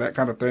donation and that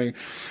kind of thing.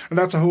 And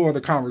that's a whole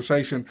other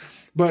conversation.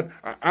 But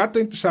I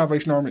think the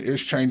Salvation Army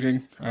is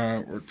changing.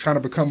 We're trying to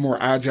become more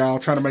agile,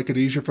 trying to make it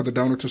easier for the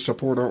donor to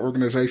support our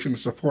organization, to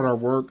support our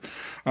work.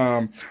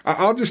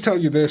 I'll just tell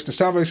you this. The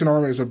Salvation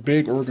Army is a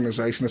big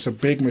organization. It's a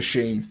big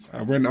machine.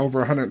 We're in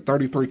over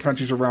 133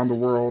 countries around the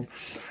world.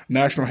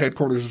 National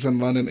headquarters is in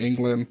London,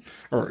 England.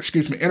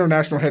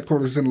 International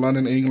headquarters is in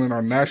London, England.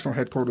 Our national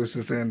headquarters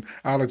is in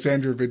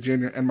Alexandria,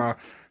 Virginia. And my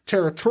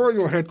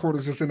territorial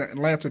headquarters is in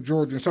Atlanta,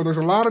 Georgia. And so there's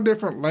a lot of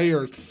different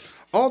layers.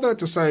 All that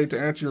to say, to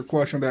answer your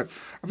question, that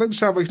I think the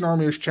Salvation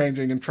Army is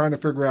changing and trying to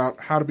figure out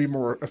how to be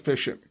more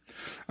efficient.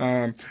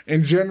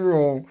 In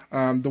general,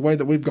 the way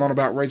that we've gone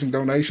about raising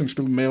donations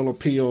through mail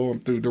appeal,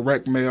 through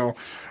direct mail,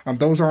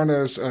 those aren't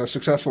as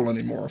successful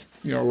anymore.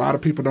 A lot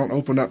of people don't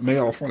open up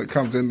mail when it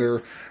comes in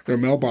their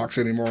mailbox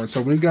anymore. And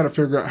so we've got to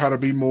figure out how to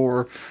be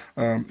more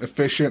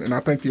efficient, and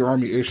I think the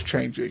Army is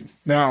changing.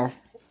 Now,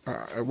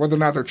 whether or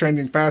not they're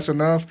changing fast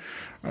enough,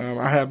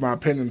 I have my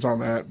opinions on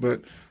that,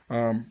 but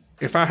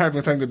if I have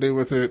anything to do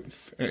with it,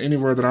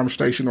 anywhere that I'm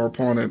stationed or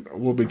appointed,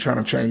 we'll be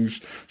trying to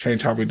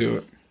change how we do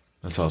it.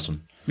 That's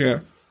awesome.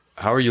 Yeah.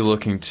 how are you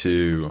looking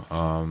to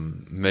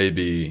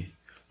maybe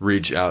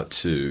reach out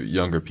to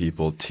younger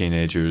people,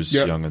 teenagers,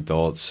 young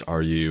adults?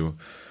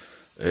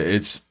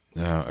 It's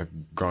a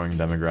growing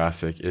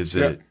demographic. Is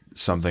it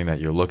something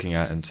that you're looking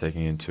at and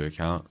taking into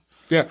account?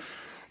 Yeah.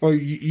 Well,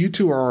 you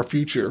two are our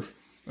future.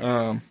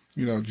 Gen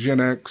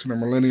X and the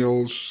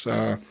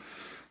millennials,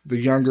 the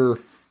younger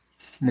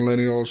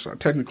millennials.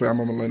 Technically, I'm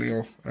a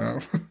millennial.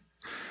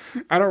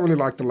 I don't really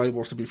like the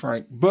labels, to be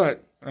frank,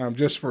 but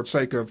just for the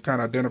sake of kind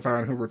of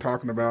identifying who we're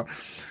talking about,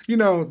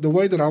 the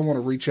way that I want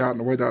to reach out and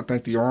the way that I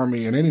think the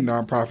Army and any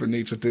nonprofit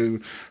needs to do,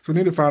 so we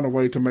need to find a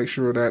way to make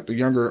sure that the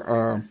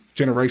younger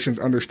generations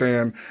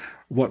understand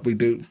what we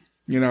do.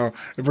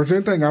 If there's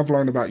anything I've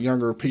learned about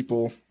younger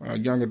people,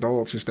 young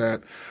adults, is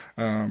that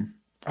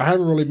I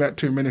haven't really met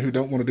too many who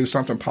don't want to do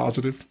something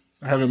positive.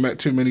 I haven't met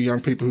too many young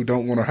people who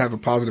don't want to have a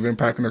positive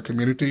impact in their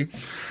community.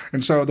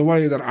 And so the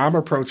way that I'm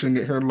approaching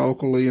it here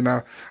locally, and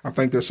I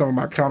think that some of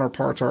my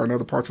counterparts are in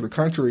other parts of the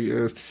country,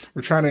 is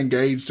we're trying to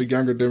engage the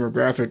younger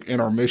demographic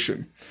in our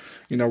mission.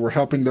 We're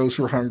helping those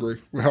who are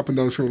hungry. We're helping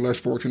those who are less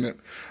fortunate.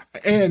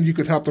 And you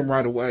can help them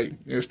right away.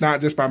 It's not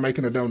just by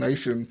making a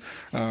donation.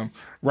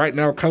 Right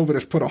now, COVID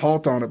has put a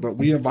halt on it, but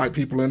we invite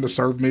people in to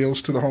serve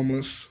meals to the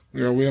homeless.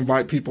 We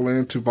invite people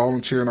in to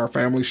volunteer in our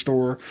family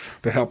store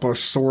to help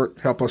us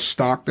help us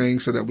stock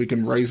things so that we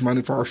can raise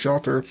money for our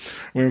shelter.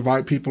 We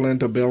invite people in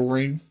to bell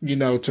ring,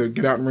 to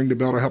get out and ring the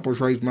bell to help us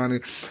raise money.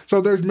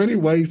 So there's many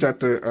ways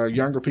that the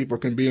younger people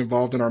can be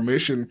involved in our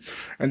mission.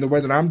 And the way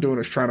that I'm doing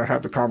is trying to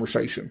have the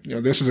conversation.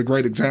 This is a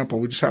great example.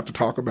 We just have to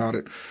talk about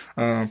it.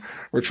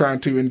 We're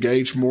trying to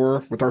engage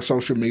more with our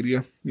social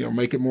media,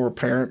 make it more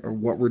apparent of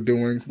what we're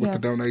doing with the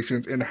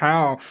donations and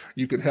how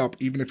you can help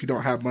even if you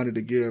don't have money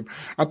to give.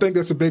 I think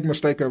that's a big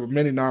mistake of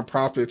many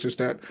nonprofits, is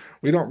that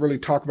we don't really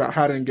talk about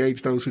how to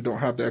engage those who don't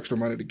have the extra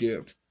money to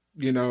give.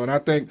 And I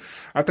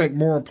think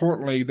more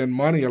importantly than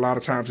money, a lot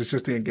of times it's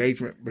just the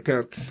engagement,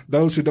 because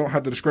those who don't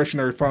have the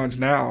discretionary funds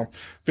now,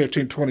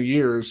 15, 20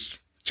 years,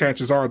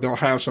 chances are they'll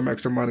have some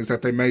extra monies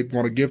that they may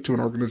want to give to an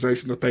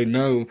organization that they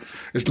know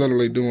is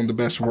literally doing the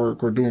best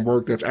work or doing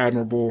work that's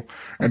admirable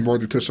and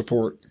worthy to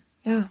support.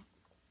 Yeah.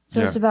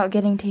 So it's about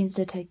getting teens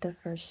to take the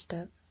first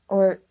step.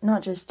 Or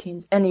not just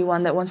teens,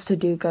 anyone that wants to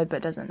do good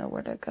but doesn't know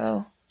where to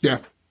go. Yeah.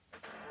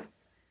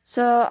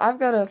 So I've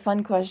got a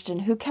fun question.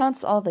 Who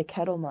counts all the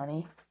kettle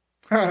money?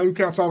 Who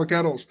counts all the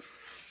kettles?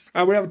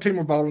 We have a team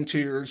of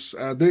volunteers.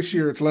 This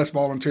year it's less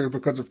volunteers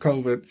because of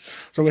COVID.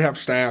 So we have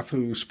staff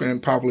who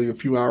spend probably a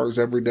few hours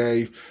every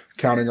day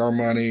counting our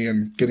money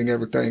and getting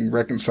everything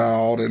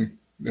reconciled, and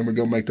then we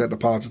go make that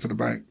deposit to the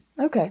bank.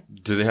 Okay.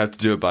 Do they have to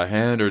do it by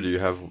hand, or do you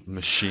have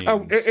machines?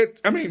 Oh,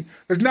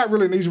 there's not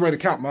really an easy way to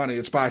count money.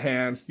 It's by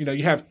hand.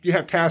 You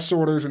have cash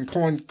sorters and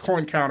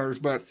coin counters,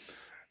 but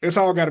it's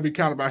all got to be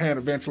counted by hand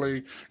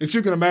eventually. As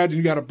you can imagine,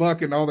 you got a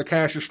bucket and all the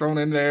cash is thrown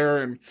in there,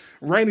 and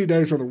rainy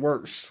days are the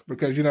worst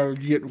because, you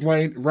get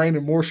rain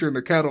and moisture in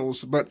the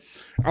kettles, but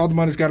all the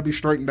money's got to be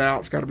straightened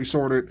out. It's got to be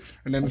sorted,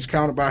 and then it's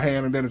counted by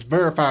hand, and then it's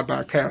verified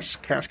by a cash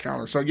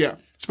counter. So yeah,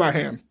 it's by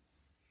hand.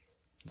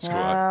 It's cool.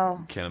 I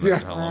can't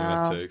imagine how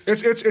long that takes.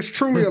 It's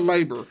truly a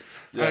labor.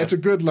 It's a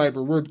good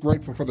labor. We're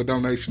grateful for the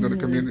donation and the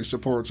community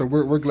support, so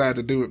we're glad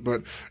to do it,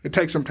 but it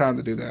takes some time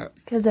to do that.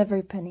 Because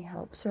every penny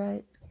helps,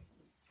 right?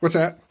 What's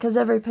that? Because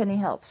every penny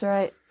helps,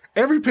 right?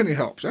 Every penny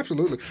helps,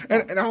 absolutely.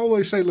 And I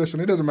always say, listen,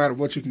 it doesn't matter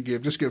what you can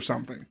give, just give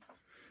something.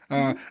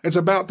 It's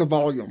about the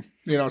volume.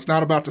 It's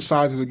not about the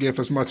size of the gift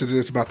as much as it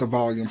is about the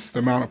volume, the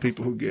amount of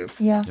people who give.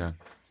 Yeah.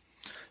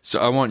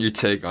 So I want your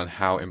take on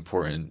how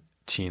important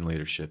teen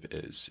leadership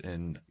is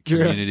in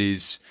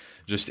communities,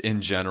 just in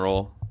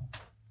general.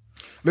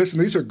 Listen,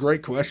 these are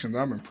great questions.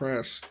 I'm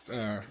impressed.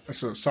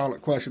 That's a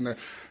solid question there.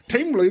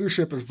 Team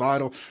leadership is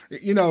vital.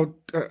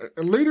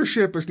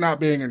 Leadership is not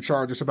being in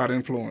charge. It's about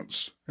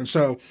influence. And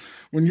so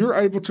when you're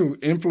able to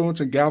influence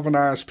and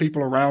galvanize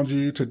people around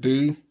you to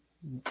do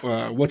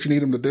what you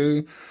need them to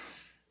do,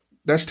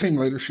 that's team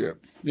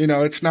leadership.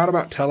 It's not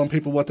about telling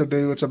people what to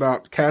do. It's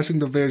about casting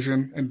the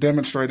vision and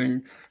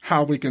demonstrating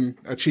how we can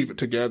achieve it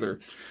together.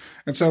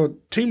 And so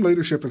team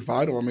leadership is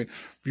vital. I mean,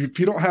 if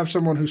you don't have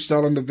someone who's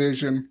selling the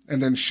vision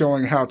and then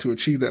showing how to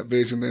achieve that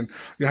vision, then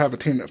you have a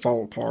team that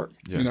fall apart,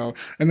 And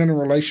then the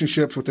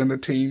relationships within the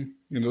team,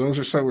 those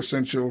are so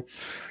essential.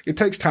 It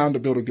takes time to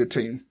build a good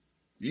team,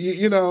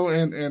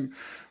 and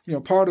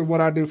part of what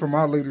I do for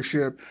my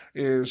leadership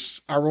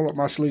is I roll up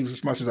my sleeves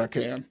as much as I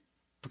can.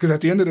 Because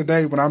at the end of the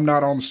day, when I'm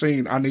not on the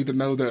scene, I need to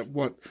know that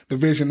what the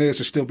vision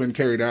is still been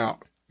carried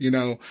out.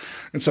 And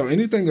so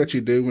anything that you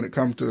do when it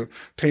comes to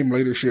team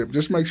leadership,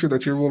 just make sure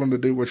that you're willing to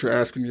do what you're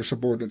asking your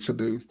subordinates to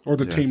do or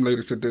the team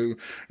leaders to do.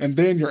 And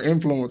then your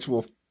influence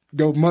will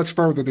go much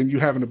further than you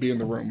having to be in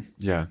the room.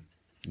 Yeah,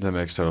 that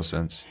makes total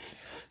sense.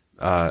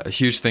 A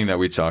huge thing that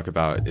we talk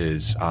about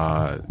is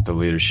the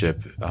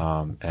leadership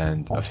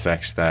and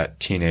effects that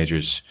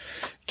teenagers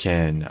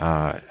can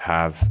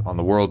have on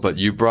the world. But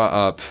you brought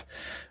up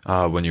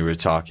when you were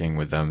talking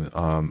with them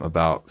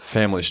about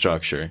family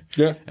structure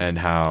and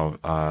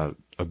how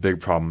a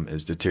big problem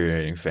is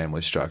deteriorating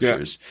family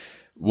structures.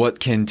 What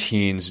can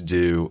teens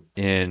do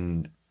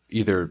in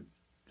either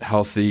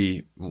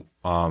healthy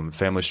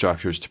family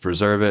structures to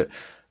preserve it,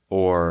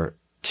 or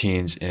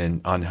teens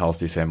in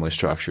unhealthy family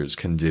structures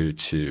can do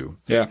to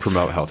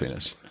promote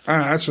healthiness?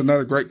 That's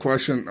another great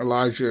question,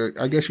 Elijah.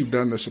 I guess you've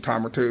done this a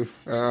time or two.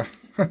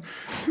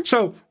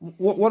 So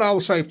what I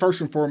would say first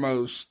and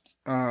foremost,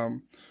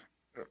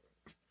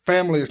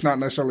 family is not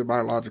necessarily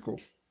biological,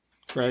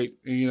 right?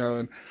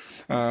 And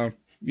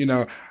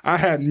I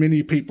had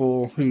many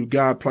people who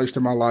God placed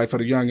in my life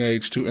at a young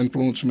age to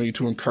influence me,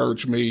 to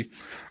encourage me,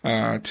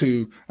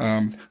 to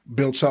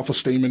build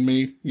self-esteem in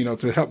me,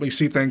 to help me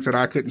see things that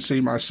I couldn't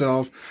see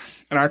myself.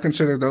 And I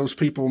consider those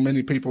people,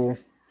 many people,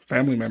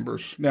 family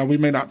members. Now, we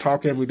may not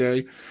talk every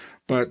day,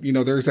 but,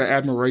 there's that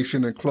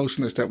admiration and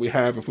closeness that we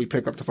have if we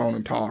pick up the phone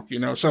and talk,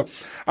 So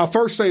I'll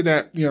first say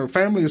that,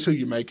 family is who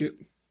you make it,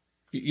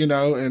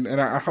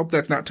 and I hope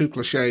that's not too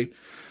cliche.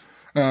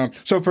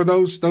 So for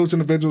those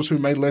individuals who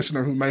may listen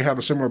or who may have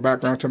a similar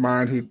background to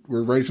mine, who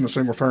were raised in a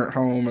single parent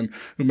home and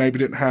who maybe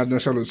didn't have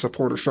necessarily the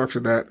support or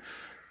structure that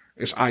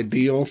is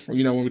ideal,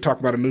 when we talk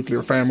about a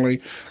nuclear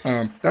family,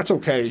 that's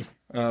okay.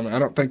 I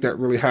don't think that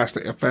really has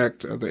to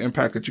affect the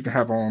impact that you can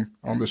have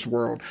on this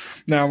world.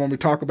 Now, when we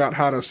talk about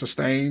how to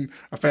sustain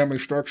a family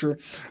structure,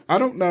 I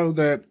don't know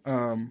that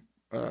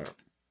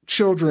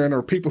children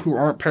or people who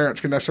aren't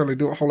parents can necessarily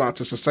do a whole lot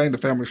to sustain the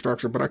family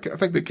structure, but I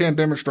think they can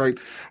demonstrate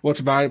what's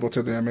valuable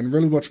to them. And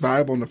really what's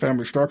valuable in the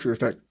family structure is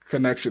that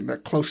connection,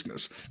 that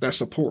closeness, that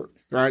support,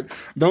 right?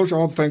 Those are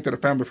all the things that a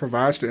family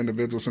provides to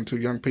individuals and to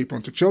young people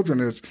and to children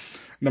is,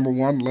 number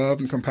one, love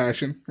and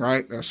compassion,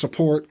 right?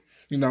 Support,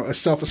 a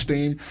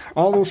self-esteem,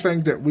 all those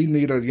things that we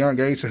need at a young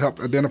age to help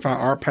identify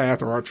our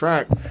path or our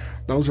track.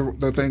 Those are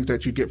the things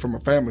that you get from a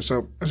family.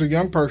 So as a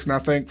young person, I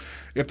think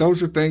if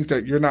those are things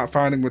that you're not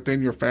finding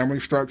within your family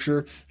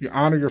structure, you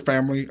honor your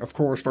family, of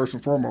course, first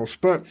and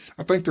foremost. But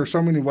I think there's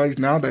so many ways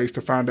nowadays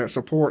to find that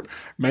support.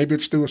 Maybe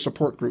it's through a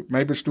support group.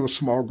 Maybe it's through a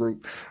small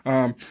group.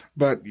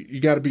 But you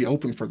got to be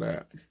open for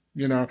that,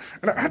 And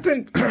I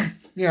think, I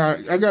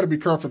got to be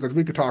careful because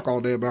we could talk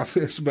all day about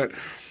this, but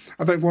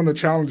I think one of the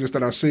challenges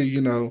that I see,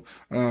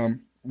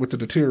 with the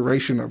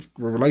deterioration of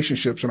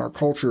relationships in our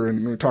culture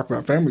and when we talk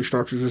about family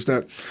structures is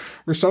that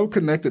we're so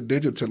connected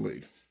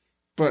digitally,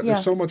 but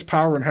there's so much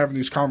power in having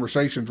these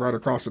conversations right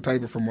across the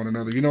table from one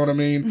another. You know what I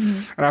mean?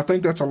 Mm-hmm. And I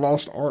think that's a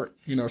lost art,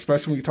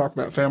 especially when you talk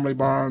about family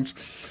bonds.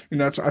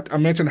 I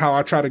mentioned how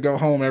I try to go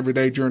home every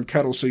day during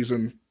kettle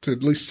season to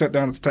at least sit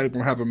down at the table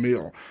and have a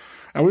meal.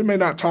 And we may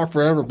not talk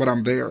forever, but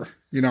I'm there.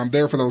 I'm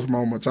there for those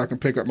moments. I can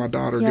pick up my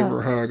daughter, give her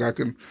a hug. I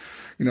can,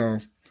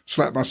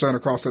 slap my son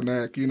across the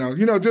neck,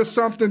 just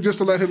something just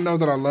to let him know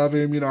that I love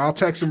him. I'll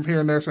text him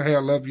here and there, say, hey, I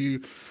love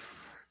you.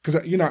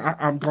 Because,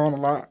 I'm gone a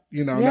lot,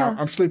 now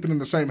I'm sleeping in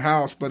the same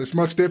house, but it's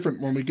much different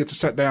when we get to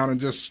sit down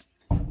and just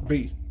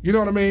be, you know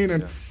what I mean?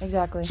 And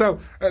exactly. So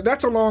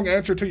that's a long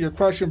answer to your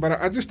question, but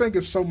I just think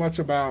it's so much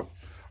about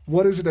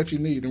what is it that you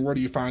need and where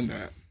do you find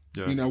that?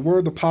 Yeah. Where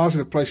are the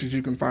positive places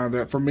you can find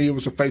that? For me, it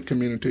was a faith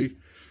community,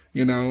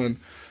 and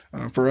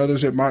for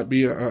others, it might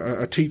be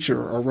a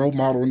teacher or a role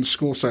model in the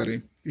school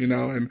setting.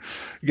 And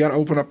you got to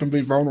open up and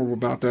be vulnerable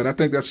about that. I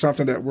think that's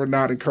something that we're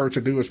not encouraged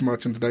to do as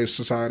much in today's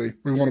society.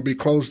 We want to be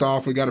closed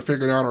off. We got to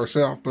figure it out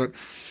ourselves. But,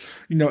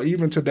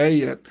 even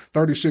today at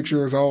 36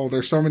 years old,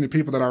 there's so many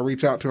people that I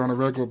reach out to on a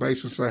regular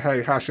basis and say,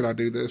 hey, how should I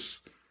do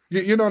this?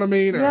 You know what I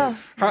mean? Yeah.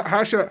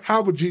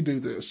 How would you do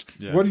this?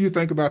 Yeah. What do you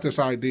think about this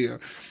idea?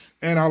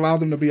 And I allow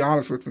them to be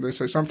honest with me. They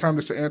say, sometimes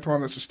they say,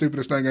 Antoine, that's the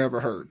stupidest thing I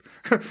ever heard.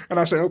 And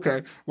I say,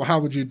 okay, well, how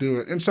would you do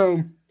it? And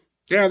so,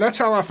 yeah, that's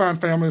how I find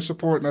family and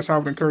support, and that's how I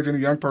would encourage any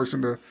young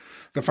person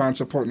to find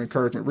support and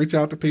encouragement. Reach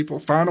out to people.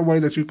 Find a way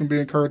that you can be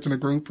encouraged in a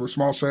group or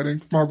small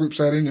group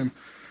setting, and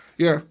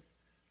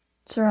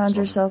surround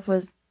yourself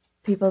with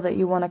people that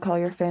you want to call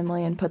your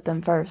family and put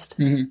them first.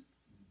 Mm-hmm.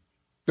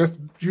 That's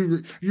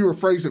you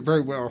rephrased it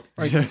very well.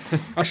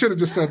 I should have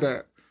just said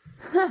that.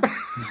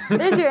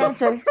 There's your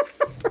answer.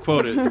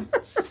 Quote it.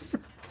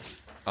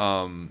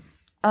 I'm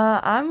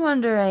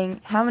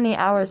wondering, how many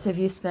hours have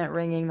you spent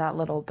ringing that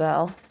little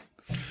bell?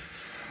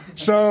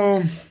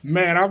 So,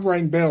 man, I've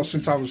rang bells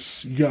since I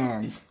was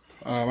young.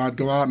 I'd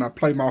go out and I'd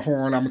play my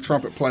horn. I'm a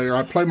trumpet player.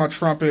 I'd play my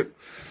trumpet.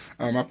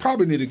 I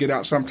probably need to get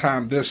out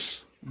sometime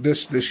this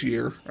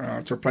year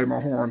to play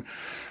my horn.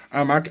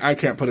 I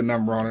can't put a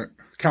number on it.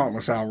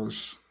 Countless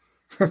hours.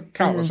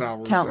 Countless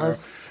hours.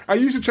 Countless. I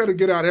usually try to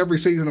get out every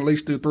season, at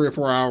least do 3 or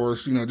 4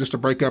 hours, just to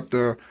break up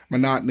the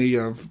monotony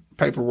of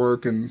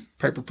paperwork and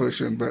paper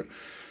pushing. But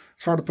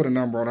it's hard to put a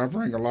number on. I've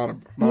rang a lot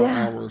of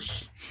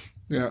hours.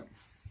 Yeah.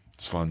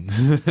 It's fun.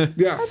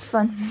 Yeah. That's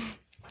fun.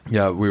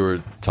 Yeah, we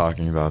were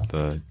talking about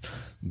the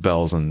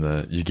bells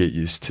and you get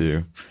used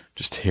to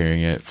just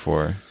hearing it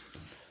for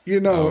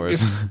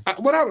hours.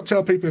 What I would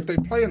tell people, if they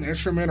play an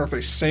instrument or if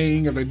they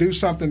sing or they do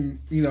something,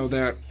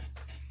 that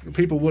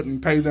people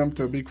wouldn't pay them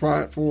to be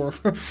quiet for,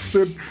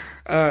 then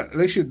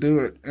they should do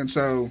it. And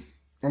so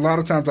a lot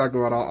of times I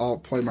go out, I'll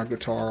play my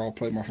guitar, I'll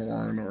play my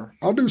horn, or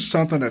I'll do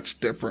something that's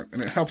different,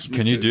 and it helps me.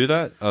 Can you do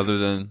that other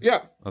than?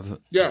 Yeah.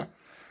 Yeah.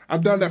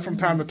 I've done that from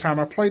time to time.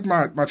 I played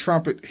my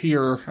trumpet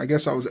here. I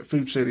guess I was at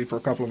Food City for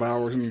a couple of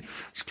hours and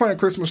just playing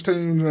Christmas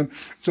tunes. And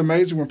it's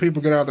amazing when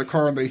people get out of their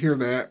car and they hear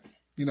that.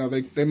 You know,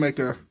 they make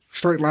a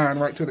straight line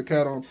right to the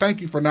kettle.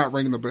 Thank you for not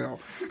ringing the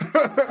bell.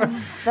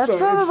 That's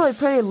probably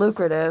pretty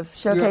lucrative,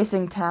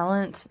 showcasing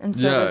talent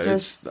instead of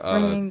just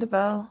ringing the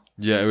bell.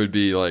 Yeah, it would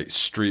be like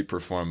street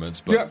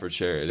performance, but for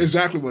charity.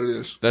 Exactly what it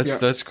is.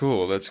 That's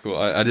cool. That's cool.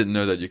 I didn't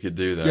know that you could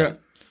do that. Yeah.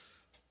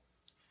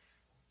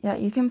 Yeah,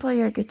 you can play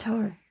your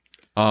guitar.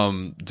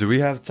 Do we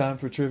have time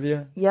for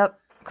trivia? Yep,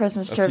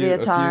 Christmas trivia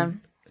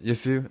time. A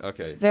few?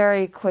 Okay.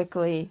 Very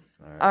quickly.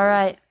 All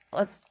right.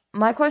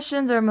 My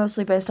questions are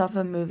mostly based off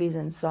of movies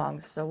and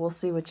songs, so we'll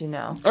see what you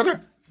know.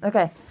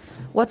 Okay.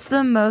 What's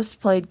the most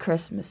played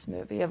Christmas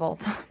movie of all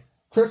time?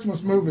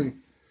 Christmas movie.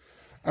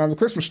 The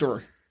Christmas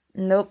Story.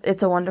 Nope,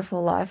 It's a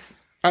Wonderful Life.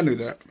 I knew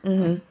that.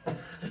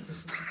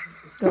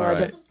 Mm-hmm. All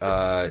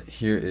right.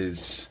 Here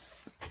is...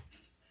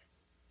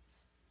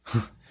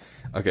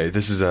 Okay,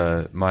 this is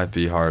might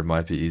be hard,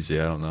 might be easy,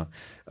 I don't know.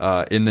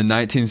 In the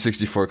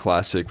 1964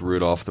 classic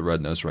Rudolph the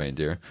Red-Nosed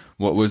Reindeer,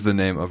 what was the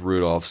name of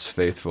Rudolph's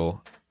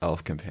faithful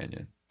elf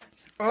companion?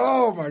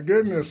 Oh my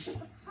goodness.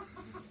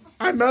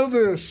 I know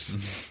this.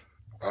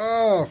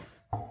 Oh.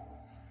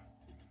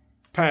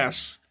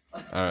 Pass.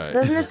 All right.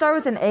 Doesn't it start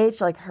with an H,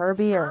 like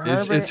Herbie or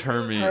Herbert? It's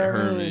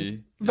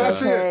Hermie.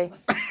 That's it.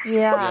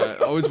 Yeah.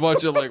 I always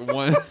watch it like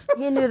one.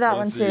 He knew that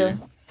one too.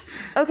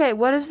 Okay,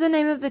 what is the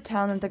name of the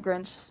town that the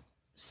Grinch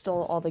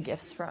stole all the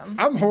gifts from?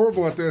 I'm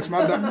horrible at this.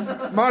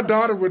 My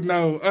daughter would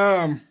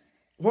know.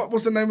 What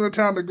was the name of the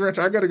town, the Grinch?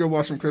 I got to go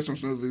watch some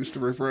Christmas movies to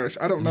refresh.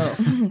 I don't know.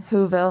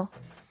 Whoville.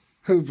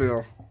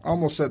 Whoville. I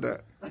almost said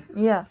that.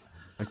 Yeah.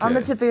 Okay. On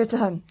the tip of your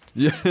tongue.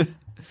 Yeah.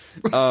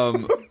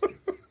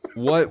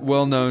 What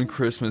well-known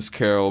Christmas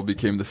carol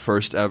became the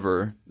first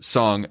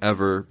song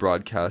ever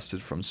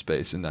broadcasted from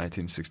space in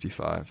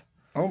 1965?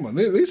 Oh my,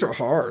 these are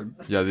hard.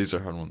 Yeah, these are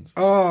hard ones.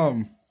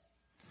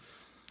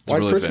 It's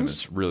really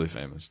famous. Really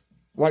famous.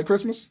 White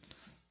Christmas?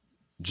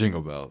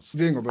 Jingle Bells.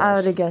 Jingle Bells. I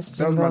would have guessed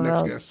Jingle Bells. That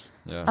was my next guess.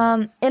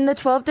 Yeah. In the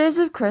 12 days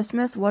of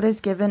Christmas, what is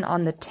given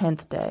on the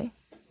 10th day?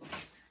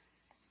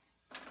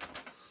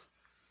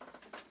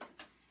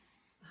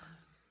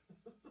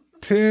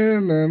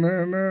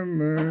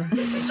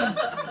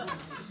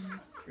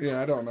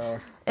 Yeah, I don't know.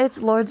 It's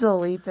Lords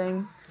of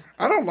Leaping.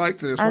 I don't like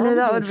this. I knew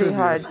that would be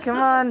hard. Come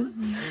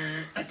on.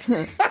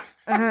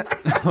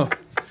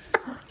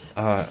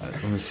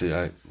 Let me see.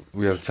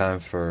 We have time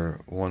for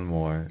one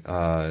more.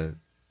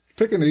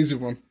 Pick an easy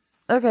one.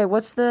 Okay,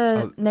 what's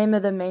the name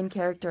of the main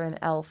character in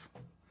Elf?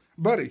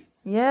 Buddy.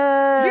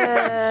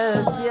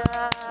 Yes.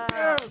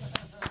 Yes.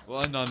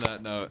 We'll end on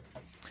that note.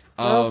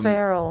 Will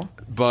Ferrell.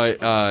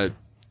 But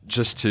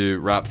just to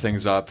wrap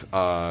things up,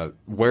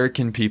 where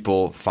can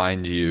people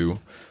find you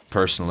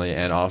personally,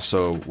 and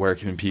also where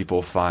can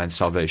people find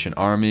Salvation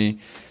Army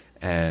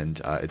and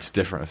its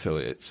different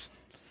affiliates?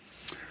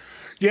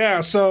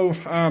 Yeah, so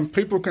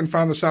people can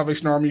find the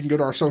Salvation Army. You can go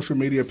to our social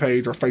media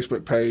page, our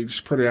Facebook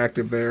page, pretty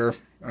active there.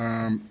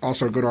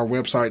 Also go to our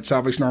website,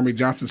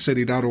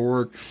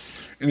 salvationarmyjohnsоncity.org.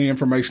 Any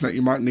information that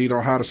you might need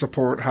on how to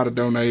support, how to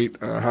donate,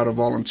 how to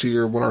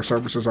volunteer, what our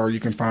services are, you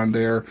can find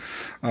there.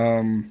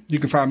 You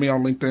can find me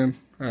on LinkedIn.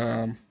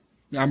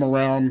 I'm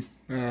around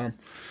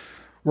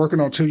working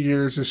on 2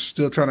 years, just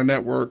still trying to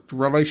network.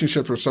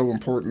 Relationships are so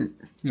important.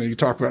 You know, you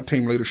talked about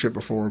team leadership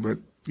before, but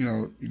you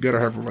know, you got to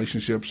have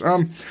relationships.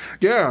 I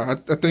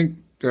think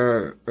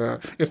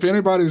if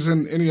anybody's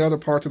in any other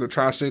parts of the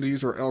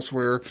Tri-Cities or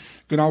elsewhere, you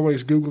can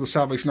always Google the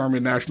Salvation Army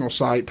National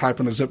site,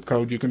 type in a zip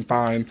code, you can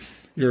find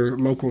your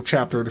local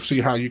chapter to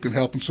see how you can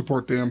help and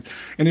support them.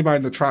 Anybody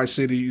in the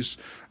Tri-Cities,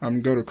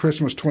 go to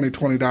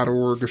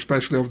Christmas2020.org,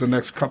 especially over the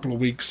next couple of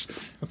weeks,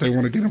 if they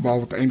want to get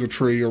involved with the Angel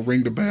Tree or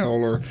ring the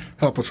bell or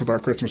help us with our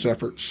Christmas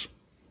efforts.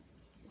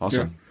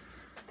 Awesome.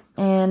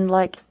 Yeah. And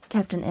like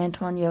Captain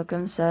Antoine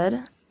Yoakum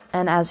said,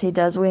 and as he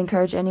does, we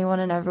encourage anyone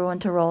and everyone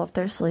to roll up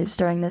their sleeves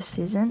during this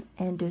season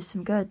and do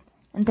some good.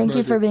 And thank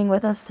you for being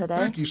with us today.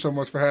 Thank you so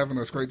much for having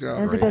us. Great job.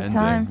 It was a good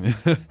time.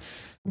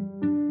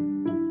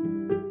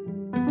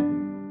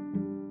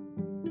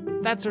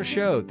 That's our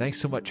show. Thanks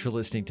so much for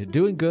listening to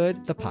Doing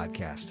Good, the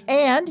podcast.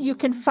 And you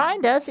can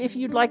find us if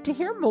you'd like to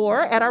hear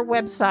more at our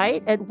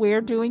website at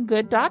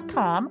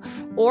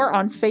we'redoinggood.com or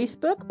on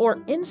Facebook or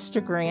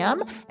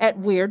Instagram at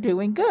We're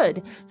Doing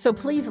Good. So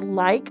please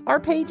like our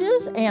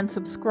pages and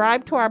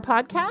subscribe to our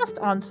podcast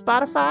on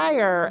Spotify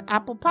or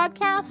Apple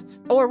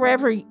Podcasts or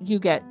wherever you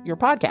get your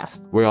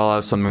podcasts. We all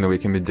have something that we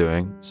can be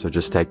doing, so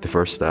just take the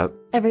first step.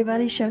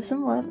 Everybody show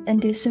some love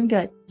and do some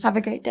good. Have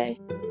a great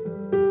day.